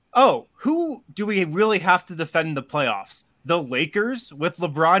 oh, who do we really have to defend in the playoffs? The Lakers with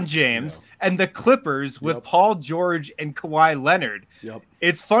LeBron James and the Clippers with Paul George and Kawhi Leonard. Yep.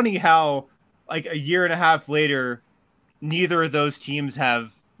 It's funny how, like, a year and a half later, neither of those teams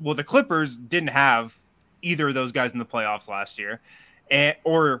have. Well, the Clippers didn't have either of those guys in the playoffs last year,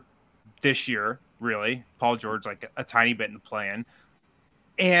 or this year, really. Paul George, like, a tiny bit in the play-in.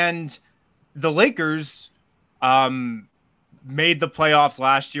 And the Lakers made the playoffs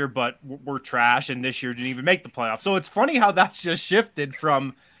last year, but were trash, and this year didn't even make the playoffs. So it's funny how that's just shifted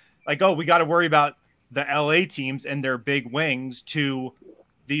from, like, oh, we got to worry about the LA teams and their big wings to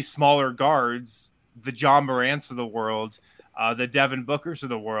these smaller guards, the John Morants of the world, the Devin Bookers of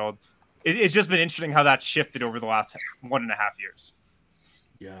the world. It's just been interesting how that's shifted over the last 1.5 years.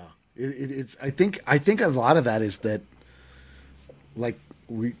 Yeah, it's. I think a lot of that is that, like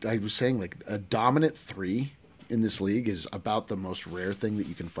I was saying, like, a dominant three in this league is about the most rare thing that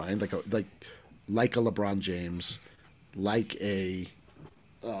you can find. Like a LeBron James, like a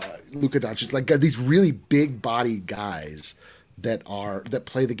Luka Doncic, like these really big bodied guys that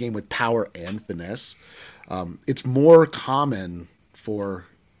play the game with power and finesse. It's more common for,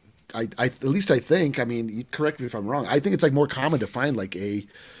 at least I think, I mean, you correct me if I'm wrong, I think it's like more common to find like a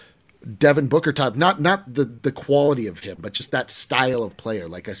Devin Booker type, not the quality of him, but just that style of player,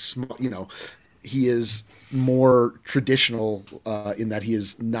 like a small, he is more traditional in that he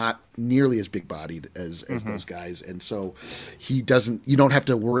is not nearly as big bodied as those guys. And so you don't have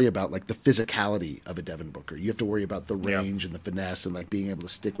to worry about like the physicality of a Devin Booker. You have to worry about the range and the finesse and like being able to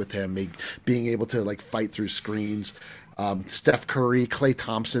stick with him, being able to like fight through screens. Steph Curry, Klay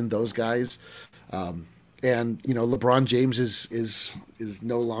Thompson, those guys. And LeBron James is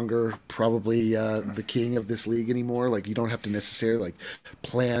no longer probably the king of this league anymore. Like, you don't have to necessarily like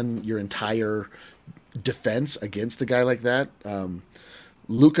plan your entire defense against a guy like that.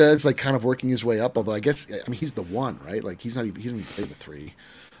 Luka is like kind of working his way up, although I mean he's the one, right? Like he doesn't even play the three.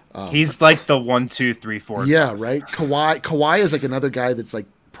 He's like the 1, 2, 3, 4. Yeah, right. Kawhi is like another guy that's like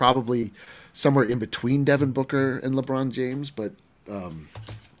probably somewhere in between Devin Booker and LeBron James, but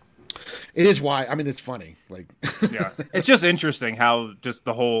it is why. I mean, it's funny. Like, yeah, it's just interesting how just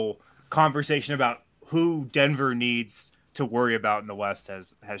the whole conversation about who Denver needs to worry about in the West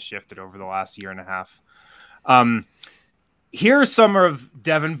has shifted over the last year and a half. Here are some of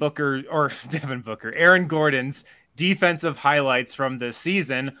Aaron Gordon's defensive highlights from this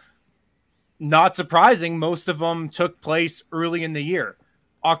season. Not surprising, most of them took place early in the year.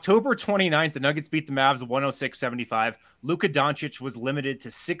 October 29th, the Nuggets beat the Mavs 106-75. Luka Doncic was limited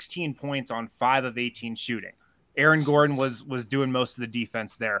to 16 points on 5 of 18 shooting. Aaron Gordon was doing most of the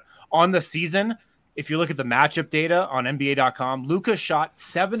defense there. On the season, if you look at the matchup data on NBA.com, Luka shot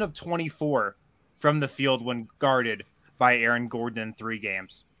 7 of 24 from the field when guarded by Aaron Gordon in 3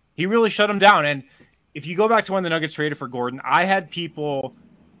 games. He really shut him down. And if you go back to when the Nuggets traded for Gordon, I had people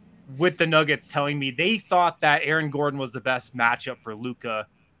with the Nuggets telling me they thought that Aaron Gordon was the best matchup for Luka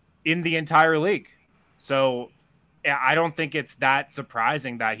in the entire league. So I don't think it's that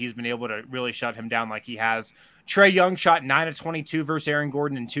surprising that he's been able to really shut him down like he has Trae Young shot 9 of 22 versus Aaron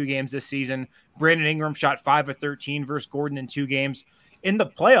Gordon in 2 games this season. Brandon Ingram shot 5 of 13 versus Gordon in 2 games. In the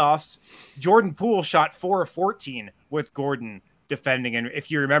playoffs, Jordan Poole shot 4 of 14 with Gordon defending. And if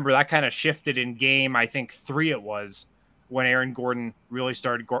you remember, that kind of shifted in game, I think 3 it was, when Aaron Gordon really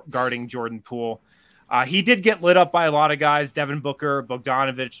started guarding Jordan Poole. He did get lit up by a lot of guys, Devin Booker,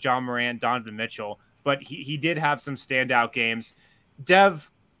 Bogdanovich, John Morant, Donovan Mitchell, but he did have some standout games.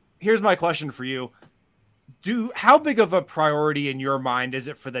 Dev, here's my question for you. How big of a priority in your mind is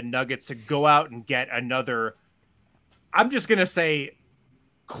it for the Nuggets to go out and get another, I'm just going to say,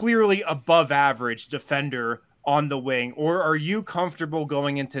 clearly above average defender on the wing? Or are you comfortable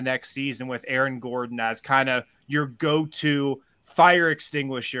going into next season with Aaron Gordon as kind of your go-to fire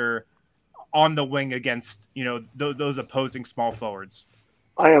extinguisher on the wing against, those opposing small forwards?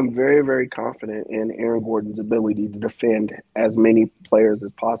 I am very, very confident in Aaron Gordon's ability to defend as many players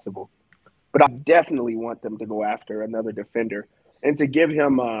as possible. But I definitely want them to go after another defender and to give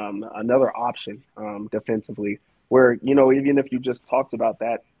him another option defensively where, even if you just talked about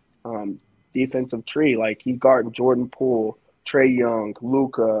that defensive tree, like he guarded Jordan Poole, Trae Young,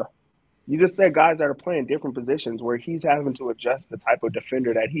 Luka. You just said guys that are playing different positions where he's having to adjust the type of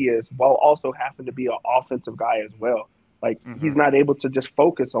defender that he is while also having to be an offensive guy as well. Like he's not able to just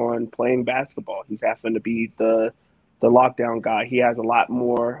focus on playing basketball. He's having to be the lockdown guy. He has a lot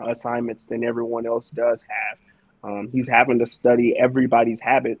more assignments than everyone else does have. He's having to study everybody's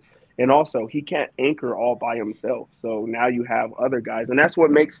habits. And also he can't anchor all by himself. So now you have other guys. And that's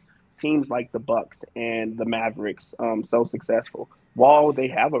what makes teams like the Bucks and the Mavericks so successful. While they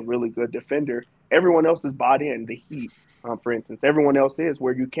have a really good defender, everyone else is bought in. The Heat, for instance, everyone else is,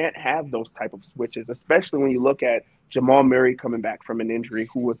 where you can't have those type of switches, especially when you look at Jamal Murray coming back from an injury,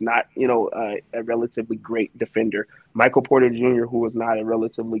 who was not, a relatively great defender. Michael Porter Jr., who was not a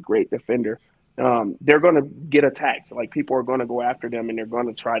relatively great defender. They're going to get attacked. Like, people are going to go after them, and they're going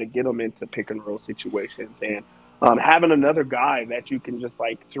to try to get them into pick and roll situations. And having another guy that you can just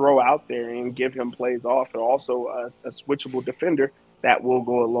throw out there and give him plays off, and also a switchable defender, that will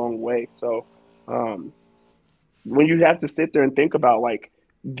go a long way. So when you have to sit there and think about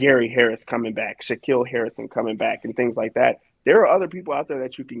Gary Harris coming back, Shaquille Harrison coming back, and things like that, there are other people out there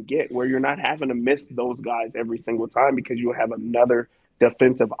that you can get where you're not having to miss those guys every single time because you have another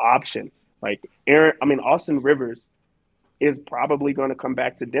defensive option. Austin Rivers is probably going to come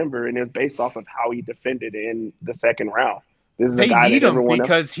back to Denver, and it's based off of how he defended in the second round. This is they a guy need that him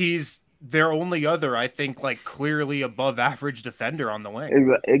because he's their only other, I think, clearly above average defender on the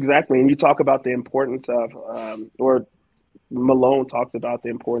wing. Exactly. And you talk about the importance of, or Malone talked about the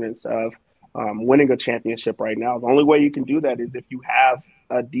importance of winning a championship right now. The only way you can do that is if you have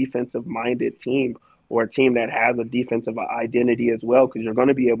a defensive-minded team or a team that has a defensive identity as well, because you're going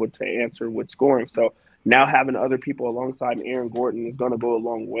to be able to answer with scoring. So now having other people alongside Aaron Gordon is going to go a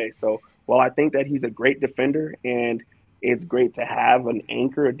long way. So while I think that he's a great defender and it's great to have an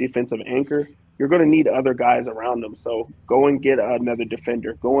anchor, a defensive anchor, you're going to need other guys around them. So go and get another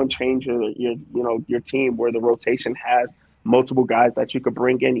defender. Go and change your team where the rotation has multiple guys that you could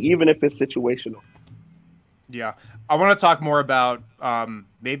bring in, even if it's situational. Yeah. I want to talk more about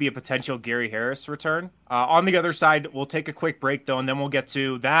maybe a potential Gary Harris return. On the other side, we'll take a quick break, though, and then we'll get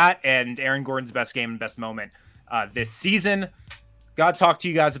to that and Aaron Gordon's best game and best moment this season. Got to talk to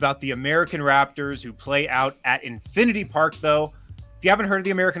you guys about the American Raptors, who play out at Infinity Park, though. If you haven't heard of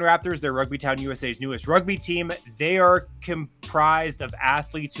the American Raptors, they're Rugby Town USA's newest rugby team. They are comprised of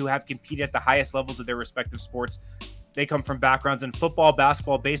athletes who have competed at the highest levels of their respective sports. They come from backgrounds in football,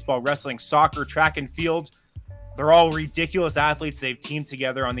 basketball, baseball, wrestling, soccer, track, and field. They're all ridiculous athletes. They've teamed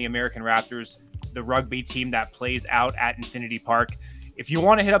together on the American Raptors, the rugby team that plays out at Infinity Park. If you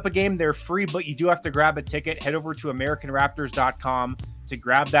want to hit up a game, they're free, but you do have to grab a ticket. Head over to AmericanRaptors.com to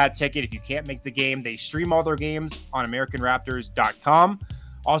grab that ticket. If you can't make the game, they stream all their games on AmericanRaptors.com.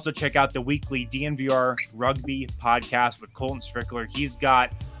 Also, check out the weekly DNVR Rugby podcast with Colton Strickler. He's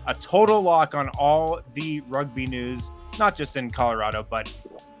got a total lock on all the rugby news, not just in Colorado, but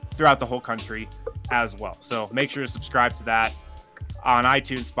throughout the whole country as well. So make sure to subscribe to that on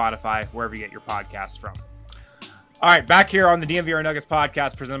iTunes, Spotify, wherever you get your podcasts from. All right, back here on the DNVR Nuggets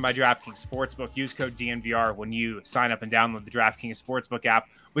podcast presented by DraftKings Sportsbook. Use code DNVR when you sign up and download the DraftKings Sportsbook app.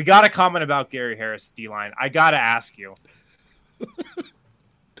 We got a comment about Gary Harris, D-Line. I got to ask you,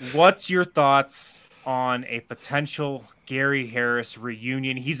 what's your thoughts on a potential Gary Harris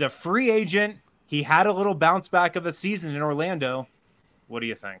reunion? He's a free agent. He had a little bounce back of a season in Orlando. What do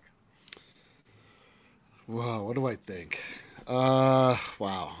you think? Wow, what do I think? Wow.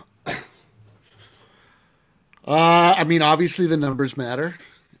 Obviously the numbers matter.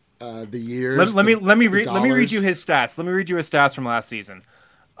 the years. Let me read you his stats. Let me read you his stats from last season.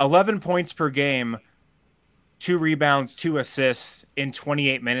 11 points per game, 2 rebounds, 2 assists in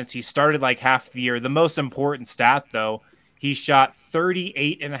 28 minutes. He started like half the year. The most important stat, though, he shot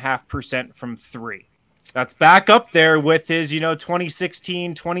 38.5% from 3. That's back up there with his,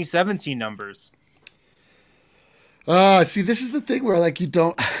 2016, 2017 numbers. See, this is the thing where like you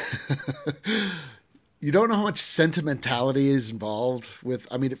don't know how much sentimentality is involved with.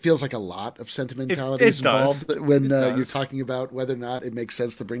 I mean, it feels like a lot of sentimentality is involved when you're talking about whether or not it makes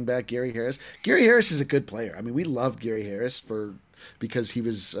sense to bring back Gary Harris. Gary Harris is a good player. I mean, we love Gary Harris because he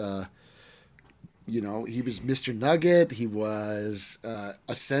was, he was Mr. Nugget. He was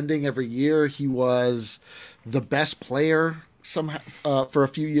ascending every year. He was the best player somehow for a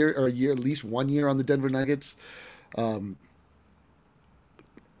few years or a year, at least 1 year on the Denver Nuggets.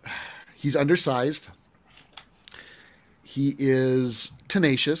 He's undersized. He is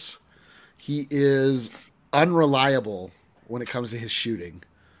tenacious. He is unreliable when it comes to his shooting.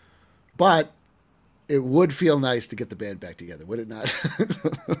 But it would feel nice to get the band back together, would it not?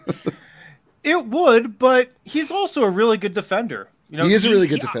 It would, but he's also a really good defender. He is a really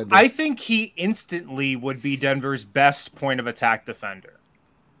good defender. I think he instantly would be Denver's best point of attack defender.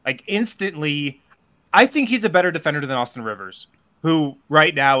 Like instantly, I think he's a better defender than Austin Rivers, who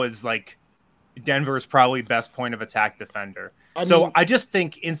right now is like Denver's probably best point of attack defender. I just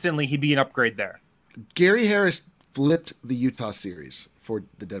think instantly he'd be an upgrade there. Gary Harris flipped the Utah series for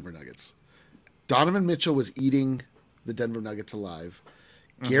the Denver Nuggets. Donovan Mitchell was eating the Denver Nuggets alive.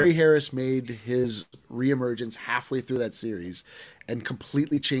 Gary Harris made his reemergence halfway through that series and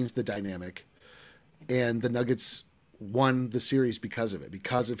completely changed the dynamic. And the Nuggets won the series because of it,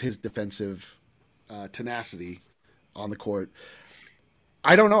 because of his defensive tenacity on the court.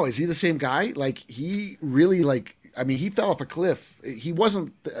 I don't know. Is he the same guy? Like he really he fell off a cliff. He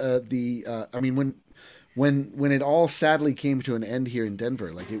wasn't when it all sadly came to an end here in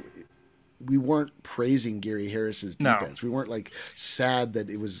Denver, we weren't praising Gary Harris's defense. No. We weren't like sad that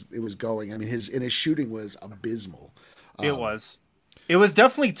it was going. I mean, his shooting was abysmal. It was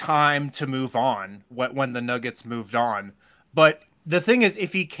definitely time to move on when the Nuggets moved on. But the thing is,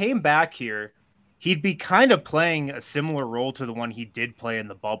 if he came back here, he'd be kind of playing a similar role to the one he did play in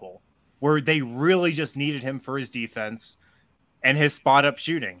the bubble, where they really just needed him for his defense and his spot up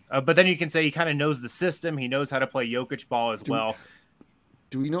shooting. But then you can say he kind of knows the system. He knows how to play Jokic ball as well.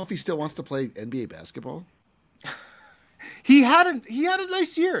 Do we know if he still wants to play NBA basketball? He had a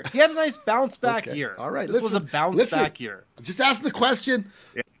nice year. He had a nice bounce back year. All right, this was a bounce back year. Just asking the question.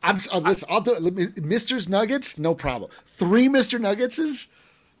 Yeah. I'll do it. Mr. Nuggets, no problem. 3 Mr. Nuggets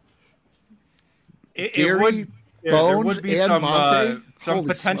Gary, Bones, would be and Monte. Some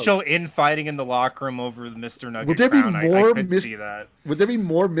potential infighting in the locker room over the Mr. Nugget. Would there be more? I could see that. Would there be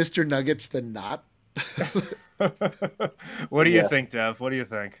more Mr. Nuggets than not? What do you think, Dev? What do you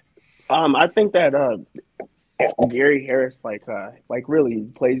think? I think that Gary Harris really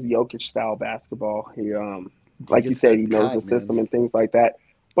plays Jokic style basketball. He like you said, he knows the system and things like that.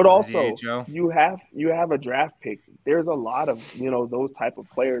 But also, you have a draft pick. There's a lot of those type of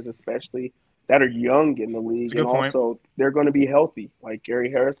players, especially that are young in the league, and also they're going to be healthy. Like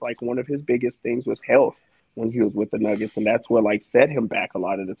Gary Harris, one of his biggest things was health when he was with the Nuggets, and that's what set him back a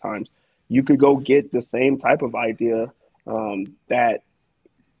lot of the times. You could go get the same type of idea that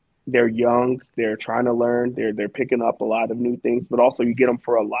they're young, they're trying to learn, they're picking up a lot of new things, but also you get them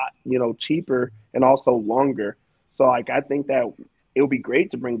for a lot, cheaper and also longer. So I think that it would be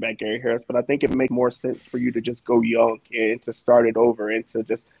great to bring back Gary Harris, but I think it makes more sense for you to just go young and to start it over and to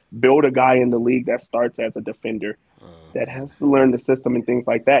just build a guy in the league that starts as a defender that has to learn the system and things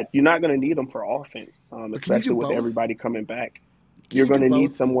like that. You're not going to need them for offense, especially with everybody coming back. You're going to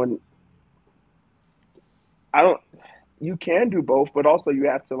need someone. You can do both, but also you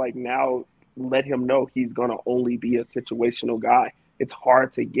have to now let him know he's going to only be a situational guy. It's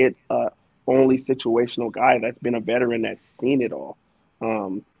hard to get a only situational guy that's been a veteran that's seen it all.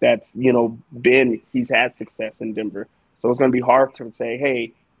 He's had success in Denver. So it's going to be hard to say,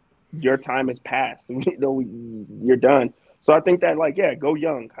 hey, your time has passed. You're done. So I think that go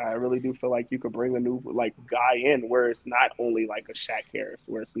young. I really do feel like you could bring a new guy in where it's not only a Shaq Harris,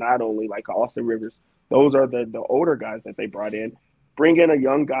 where it's not only a Austin Rivers. Those are the older guys that they brought in. Bring in a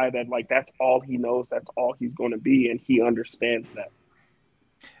young guy that that's all he knows, that's all he's going to be, and he understands that.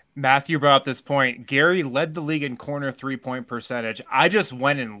 Matthew brought up this point. Gary led the league in corner 3-point percentage. I just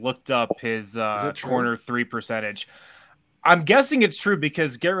went and looked up his corner 3 percentage. I'm guessing it's true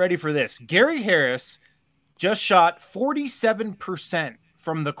because get ready for this. Gary Harris just shot 47%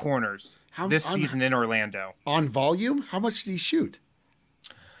 from the corners this season in Orlando. On volume? How much did he shoot?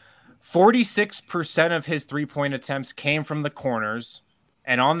 46% of his 3-point attempts came from the corners,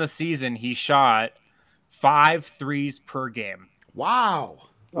 and on the season he shot 5 threes per game. Wow.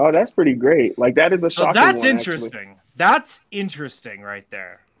 Oh, that's pretty great. Like, that is a shocking that's one, interesting. Actually. That's interesting right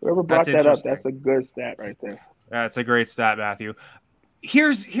there. Whoever brought that up, that's a good stat right there. That's a great stat, Matthew.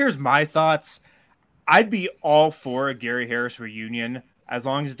 Here's my thoughts. I'd be all for a Gary Harris reunion as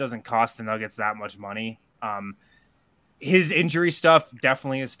long as it doesn't cost the Nuggets that much money. His injury stuff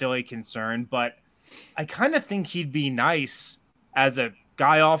definitely is still a concern, but I kind of think he'd be nice as a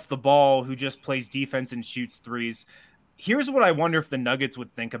guy off the ball who just plays defense and shoots threes. Here's what I wonder if the Nuggets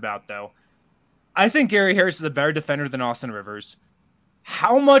would think about, though. I think Gary Harris is a better defender than Austin Rivers.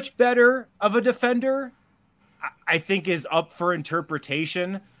 How much better of a defender, I think, is up for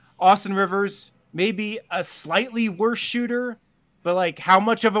interpretation. Austin Rivers, maybe a slightly worse shooter, but like how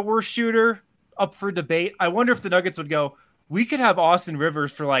much of a worse shooter, up for debate. I wonder if the Nuggets would go, we could have Austin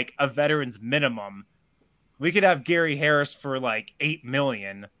Rivers for like a veteran's minimum. We could have Gary Harris for like $8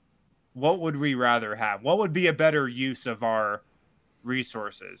 million. What would we rather have? What would be a better use of our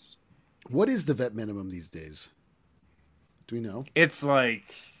resources? What is the vet minimum these days? Do we know? It's like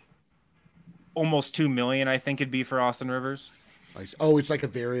almost $2 million, I think it'd be for Austin Rivers. Oh, it's like a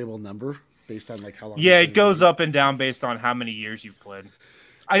variable number based on like how long. Yeah, it goes up and down based on how many years you've played.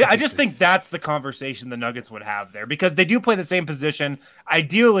 I just think that's the conversation the Nuggets would have there because they do play the same position.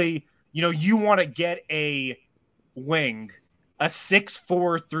 Ideally, you want to get a wing, a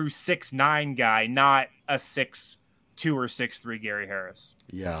 6'4" through 6'9" guy, not a 6'2" or 6'3" Gary Harris.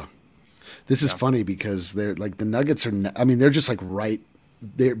 Yeah. This is funny because they're like the Nuggets are, they're just like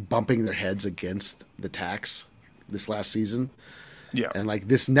they're bumping their heads against the tax this last season. Yeah. And like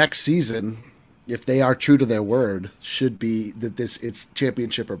this next season, if they are true to their word, should be that it's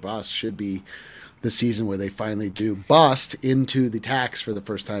championship or bust, should be the season where they finally do bust into the tax for the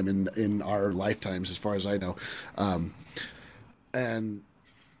first time in our lifetimes, as far as I know. And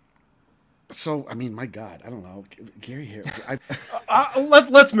so, my God, I don't know. Gary Harris.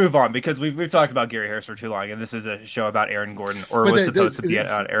 Let's move on because we've talked about Gary Harris for too long, and this is a show about Aaron Gordon, or was supposed to be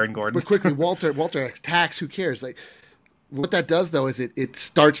about Aaron Gordon. But quickly, Walter X tax. Who cares? Like, what that does though is it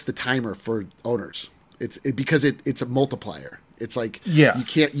starts the timer for owners. Because it's a multiplier. It's like you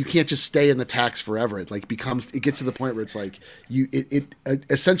can't just stay in the tax forever. It like it gets to the point where it's like it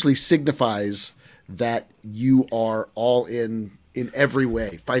essentially signifies that you are all in every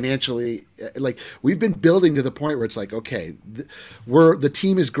way financially. Like we've been building to the point where it's like, okay, the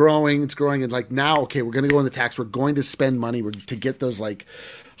team is growing, it's growing, and like now, okay, we're going to go in the tax. We're going to spend money to get those like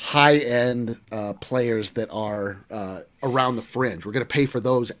high end players that are around the fringe. We're going to pay for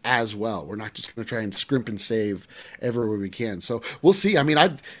those as well. We're not just going to try and scrimp and save everywhere we can. So we'll see.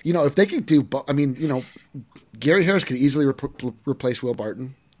 If they could do, Gary Harris could easily replace Will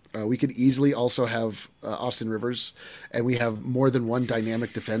Barton. We could easily also have Austin Rivers, and we have more than one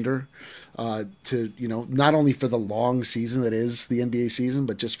dynamic defender to, not only for the long season that is the NBA season,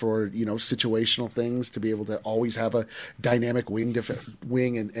 but just for, situational things to be able to always have a dynamic wing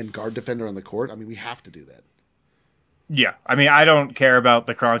and guard defender on the court. We have to do that. Yeah. I don't care about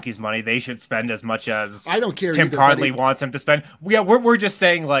the Kroenke's money. They should spend as much as I don't care Tim either, Conley wants him to spend. Yeah, we're just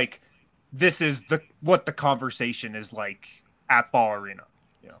saying like this is what the conversation is like at Ball Arena.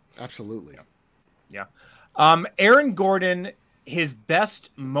 Absolutely. Yeah. Aaron Gordon, his best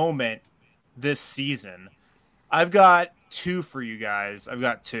moment this season. I've got two for you guys.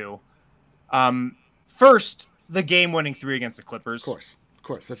 First, the game-winning 3 against the Clippers. Of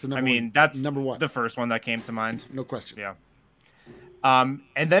course. That's the number one. That's number one. The first one that came to mind. No question. Yeah. And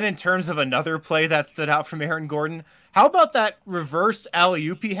then in terms of another play that stood out from Aaron Gordon, how about that reverse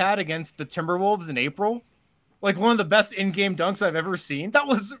alley-oop he had against the Timberwolves in April? Like one of the best in-game dunks I've ever seen. That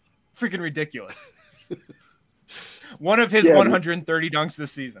was freaking ridiculous. One of his 130 dunks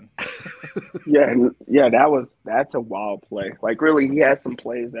this season. That's a wild play. Like really, he has some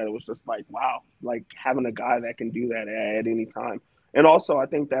plays that it was just like, wow, like having a guy that can do that at any time. And also, I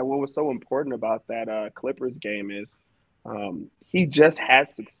think that what was so important about that Clippers game is he just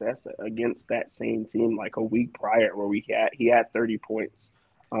had success against that same team like a week prior where he had 30 points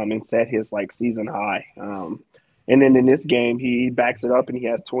and set his like season high. And then in this game, he backs it up and he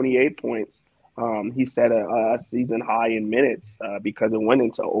has 28 points. He set a season high in minutes because it went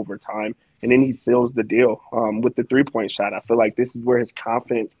into overtime. And then he seals the deal with the 3-point shot. I feel like this is where his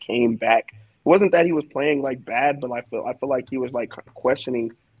confidence came back. It wasn't that he was playing like bad, but I feel like he was like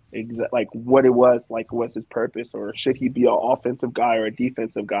questioning like what it was, like what's his purpose, or should he be an offensive guy or a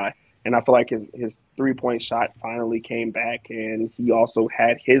defensive guy? And I feel like his 3-point shot finally came back, and he also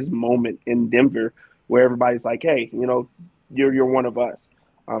had his moment in Denver where everybody's like, hey, you're one of us.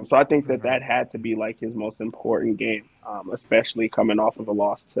 So I think that had to be like his most important game, especially coming off of a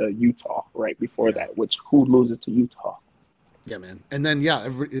loss to Utah right before that, which who loses to Utah? Yeah, man. And then,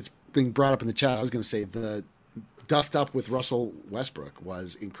 it's being brought up in the chat. I was going to say the dust up with Russell Westbrook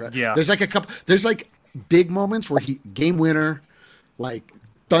was incredible. Yeah. There's like big moments where game winner, like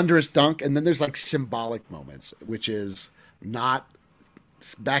thunderous dunk. And then there's like symbolic moments, which is not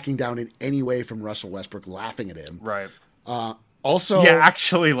backing down in any way from Russell Westbrook, laughing at him. Right. Also,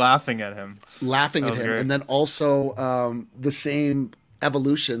 actually laughing at him. Great. And then also the same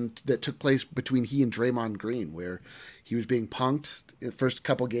evolution that took place between he and Draymond Green, where he was being punked in the first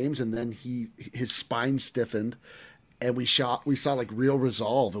couple games, and then his spine stiffened, and we saw like real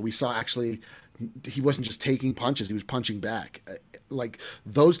resolve, and we saw actually he wasn't just taking punches; he was punching back. Like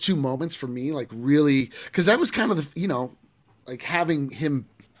those two moments for me, like really, because that was kind of like having him.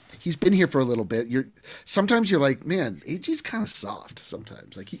 He's been here for a little bit. Sometimes you're like, man, AG's kind of soft.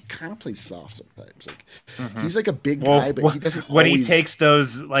 Sometimes, like he kind of plays soft. Sometimes, like he's like a big guy, but he doesn't. When he takes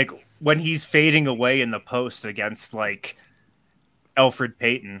those, like when he's fading away in the post against like Elfrid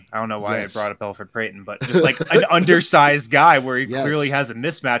Payton. I don't know why I brought up Elfrid Payton, but just like an undersized guy where he clearly has a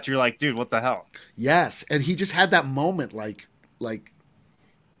mismatch. You're like, dude, what the hell? Yes, and he just had that moment, like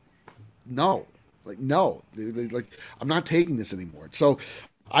no, like I'm not taking this anymore. So.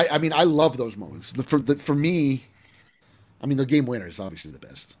 I mean, I love those moments. For me, I mean, the game winner is obviously the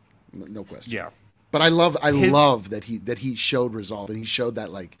best, no question. Yeah, but I love that he showed resolve, and he showed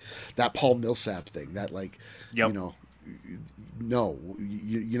that like that Paul Millsap thing, that like no,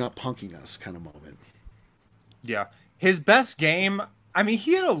 you're not punking us kind of moment. Yeah, his best game. I mean,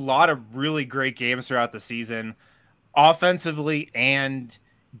 he had a lot of really great games throughout the season, offensively and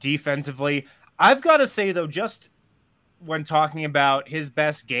defensively. I've got to say though, just when talking about his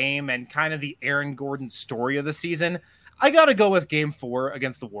best game and kind of the Aaron Gordon story of the season, I got to go with game 4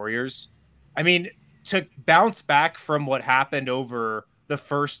 against the Warriors. I mean, to bounce back from what happened over the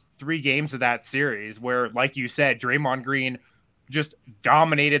first 3 games of that series, where, like you said, Draymond Green just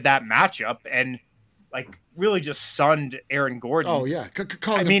dominated that matchup and like really just sunned Aaron Gordon. Oh yeah.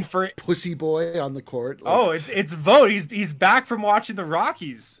 Calling him for pussy boy on the court. Like... it's vote. He's back from watching the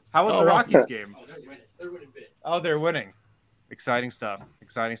Rockies. How was the Rockies game? They're winning big. Oh, they're winning. Exciting stuff.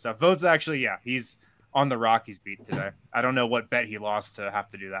 Vote's actually, he's on the Rockies beat today. I don't know what bet he lost to have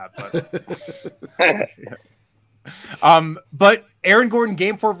to do that, but but Aaron Gordon,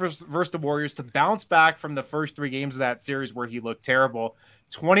 game 4 versus the Warriors, to bounce back from the first 3 games of that series where he looked terrible.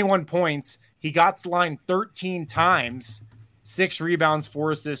 21 points. He got to the line 13 times, 6 rebounds,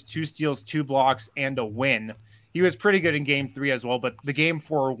 4 assists, 2 steals, 2 blocks, and a win. He was pretty good in game 3 as well, but the game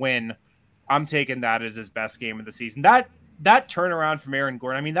 4 win, I'm taking that as his best game of the season. That turnaround from Aaron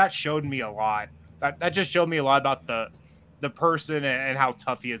Gordon, I mean, that showed me a lot. That just showed me a lot about the person and how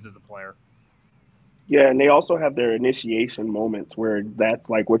tough he is as a player. Yeah, and they also have their initiation moments where that's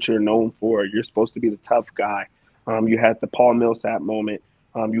like what you're known for. You're supposed to be the tough guy. You had the Paul Millsap moment.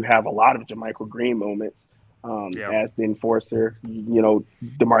 You have a lot of JaMychal Green moments as the enforcer.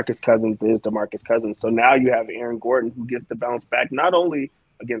 DeMarcus Cousins is DeMarcus Cousins. So now you have Aaron Gordon who gets to bounce back not only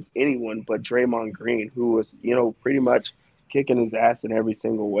against anyone but Draymond Green, who was, pretty much kicking his ass in every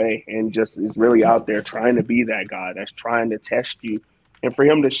single way and just is really out there trying to be that guy that's trying to test you. And for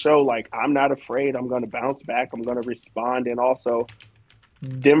him to show, like, I'm not afraid, I'm going to bounce back, I'm going to respond. And also,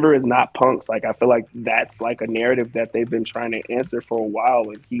 Denver is not punks. Like, I feel like that's like a narrative that they've been trying to answer for a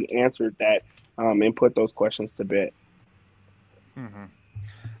while, and he answered that and put those questions to bed. Mm-hmm.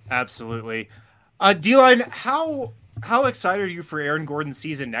 Absolutely. D-Line, how excited are you for Aaron Gordon's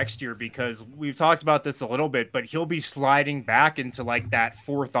season next year? Because we've talked about this a little bit, but he'll be sliding back into like that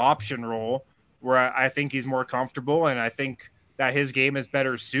 4th option role where I think he's more comfortable, and I think that his game is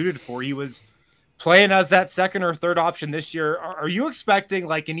better suited for. He was playing as that 2nd or 3rd option this year. Are you expecting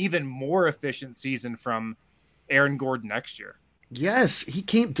like an even more efficient season from Aaron Gordon next year? Yes, he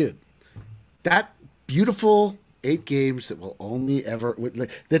came, dude. That beautiful 8 games that will only ever,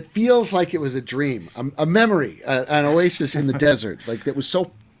 that feels like it was a dream, a memory, an oasis in the desert. Like that was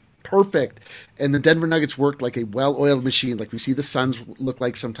so perfect. And the Denver Nuggets worked like a well-oiled machine. Like we see the Suns look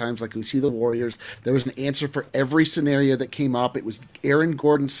like sometimes, like we see the Warriors. There was an answer for every scenario that came up. It was Aaron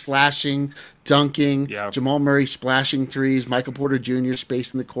Gordon slashing, dunking, Jamal Murray splashing threes, Michael Porter Jr.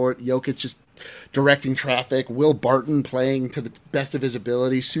 spacing the court, Jokic just directing traffic, Will Barton playing to the best of his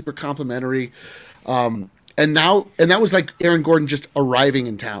ability, super complimentary. And that was like Aaron Gordon just arriving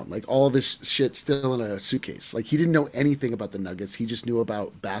in town, like all of his shit still in a suitcase. Like he didn't know anything about the Nuggets. He just knew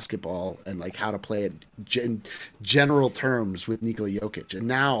about basketball and like how to play it in general terms with Nikola Jokic. And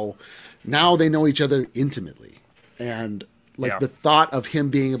now they know each other intimately. And Like the thought of him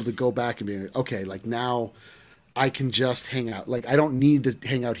being able to go back and being like, okay, like now I can just hang out. Like I don't need to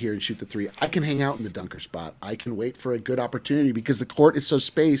hang out here and shoot the three. I can hang out in the dunker spot. I can wait for a good opportunity because the court is so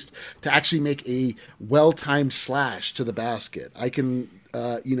spaced to actually make a well-timed slash to the basket. I can,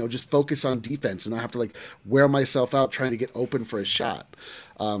 just focus on defense and not have to like wear myself out trying to get open for a shot.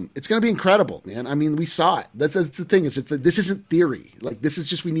 It's going to be incredible, man. I mean, we saw it. That's the thing. This isn't theory. Like this is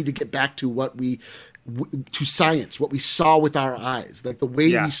just, we need to get back to to science, what we saw with our eyes. Like the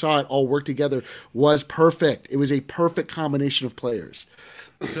way we saw it all work together was perfect. It was a perfect combination of players.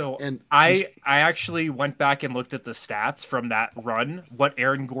 So I actually went back and looked at the stats from that run, what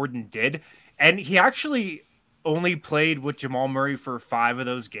Aaron Gordon did. And he actually only played with Jamal Murray for 5 of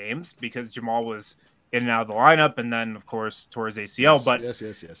those games because Jamal was in and out of the lineup, and then, of course, tore his ACL.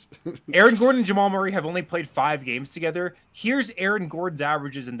 Yes. Aaron Gordon and Jamal Murray have only played 5 games together. Here's Aaron Gordon's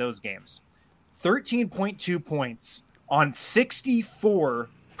averages in those games. 13.2 points on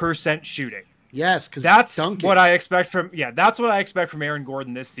 64% shooting. Yes, because that's what I expect from Aaron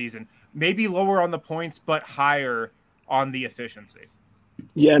Gordon this season. Maybe lower on the points, but higher on the efficiency.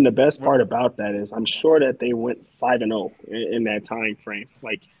 Yeah, and the best part about that is I'm sure that they went 5-0 in that time frame.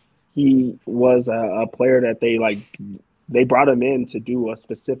 Like he was a player that they brought him in to do a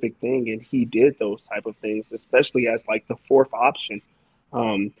specific thing, and he did those type of things, especially as like the 4th option.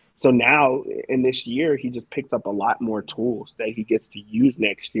 So now in this year, he just picked up a lot more tools that he gets to use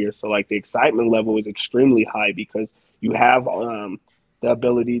next year. So like the excitement level is extremely high because you have the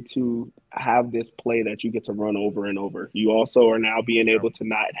ability to have this play that you get to run over and over. You also are now being able to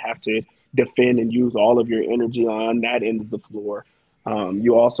not have to defend and use all of your energy on that end of the floor.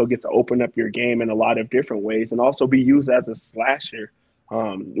 You also get to open up your game in a lot of different ways and also be used as a slasher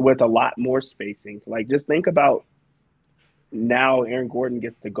with a lot more spacing. Like just think about now Aaron Gordon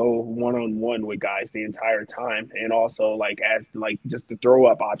gets to go one-on-one with guys the entire time, and also like as like just the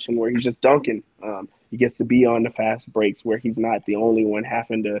throw-up option where he's just dunking. He gets to be on the fast breaks where he's not the only one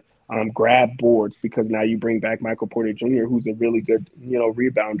having to grab boards because now you bring back Michael Porter Jr., who's a really good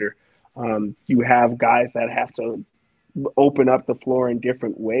rebounder. You have guys that have to open up the floor in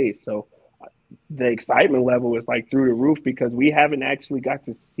different ways. So the excitement level is like through the roof because we haven't actually got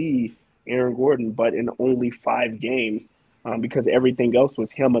to see Aaron Gordon, but in only 5 games. Because everything else was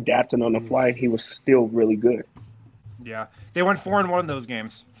him adapting on the fly. He was still really good. Yeah. They went 4-1 in those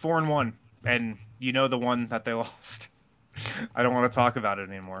games. 4-1. And the one that they lost. I don't want to talk about it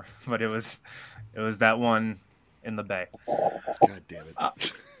anymore. But it was that one in the Bay. God damn it.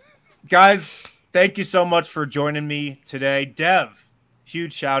 Guys, thank you so much for joining me today. Dev,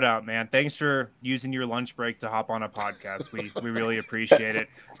 huge shout out, man. Thanks for using your lunch break to hop on a podcast. We really appreciate it.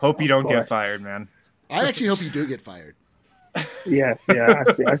 Hope you don't get fired, man. I actually hope you do get fired. Yeah.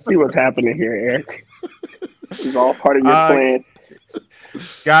 I see what's happening here, Eric. It's all part of your plan.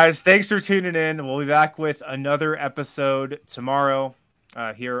 Guys, thanks for tuning in. We'll be back with another episode tomorrow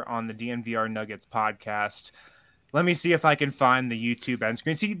here on the DNVR Nuggets podcast. Let me see if I can find the YouTube end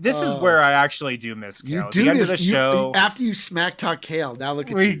screen. See, this is where I actually do miss Kale. You do the end miss, of the show. After you smack talk Kale, now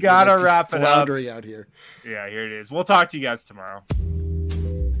look at we gotta wrap it up. out here. Yeah, here it is. We'll talk to you guys tomorrow.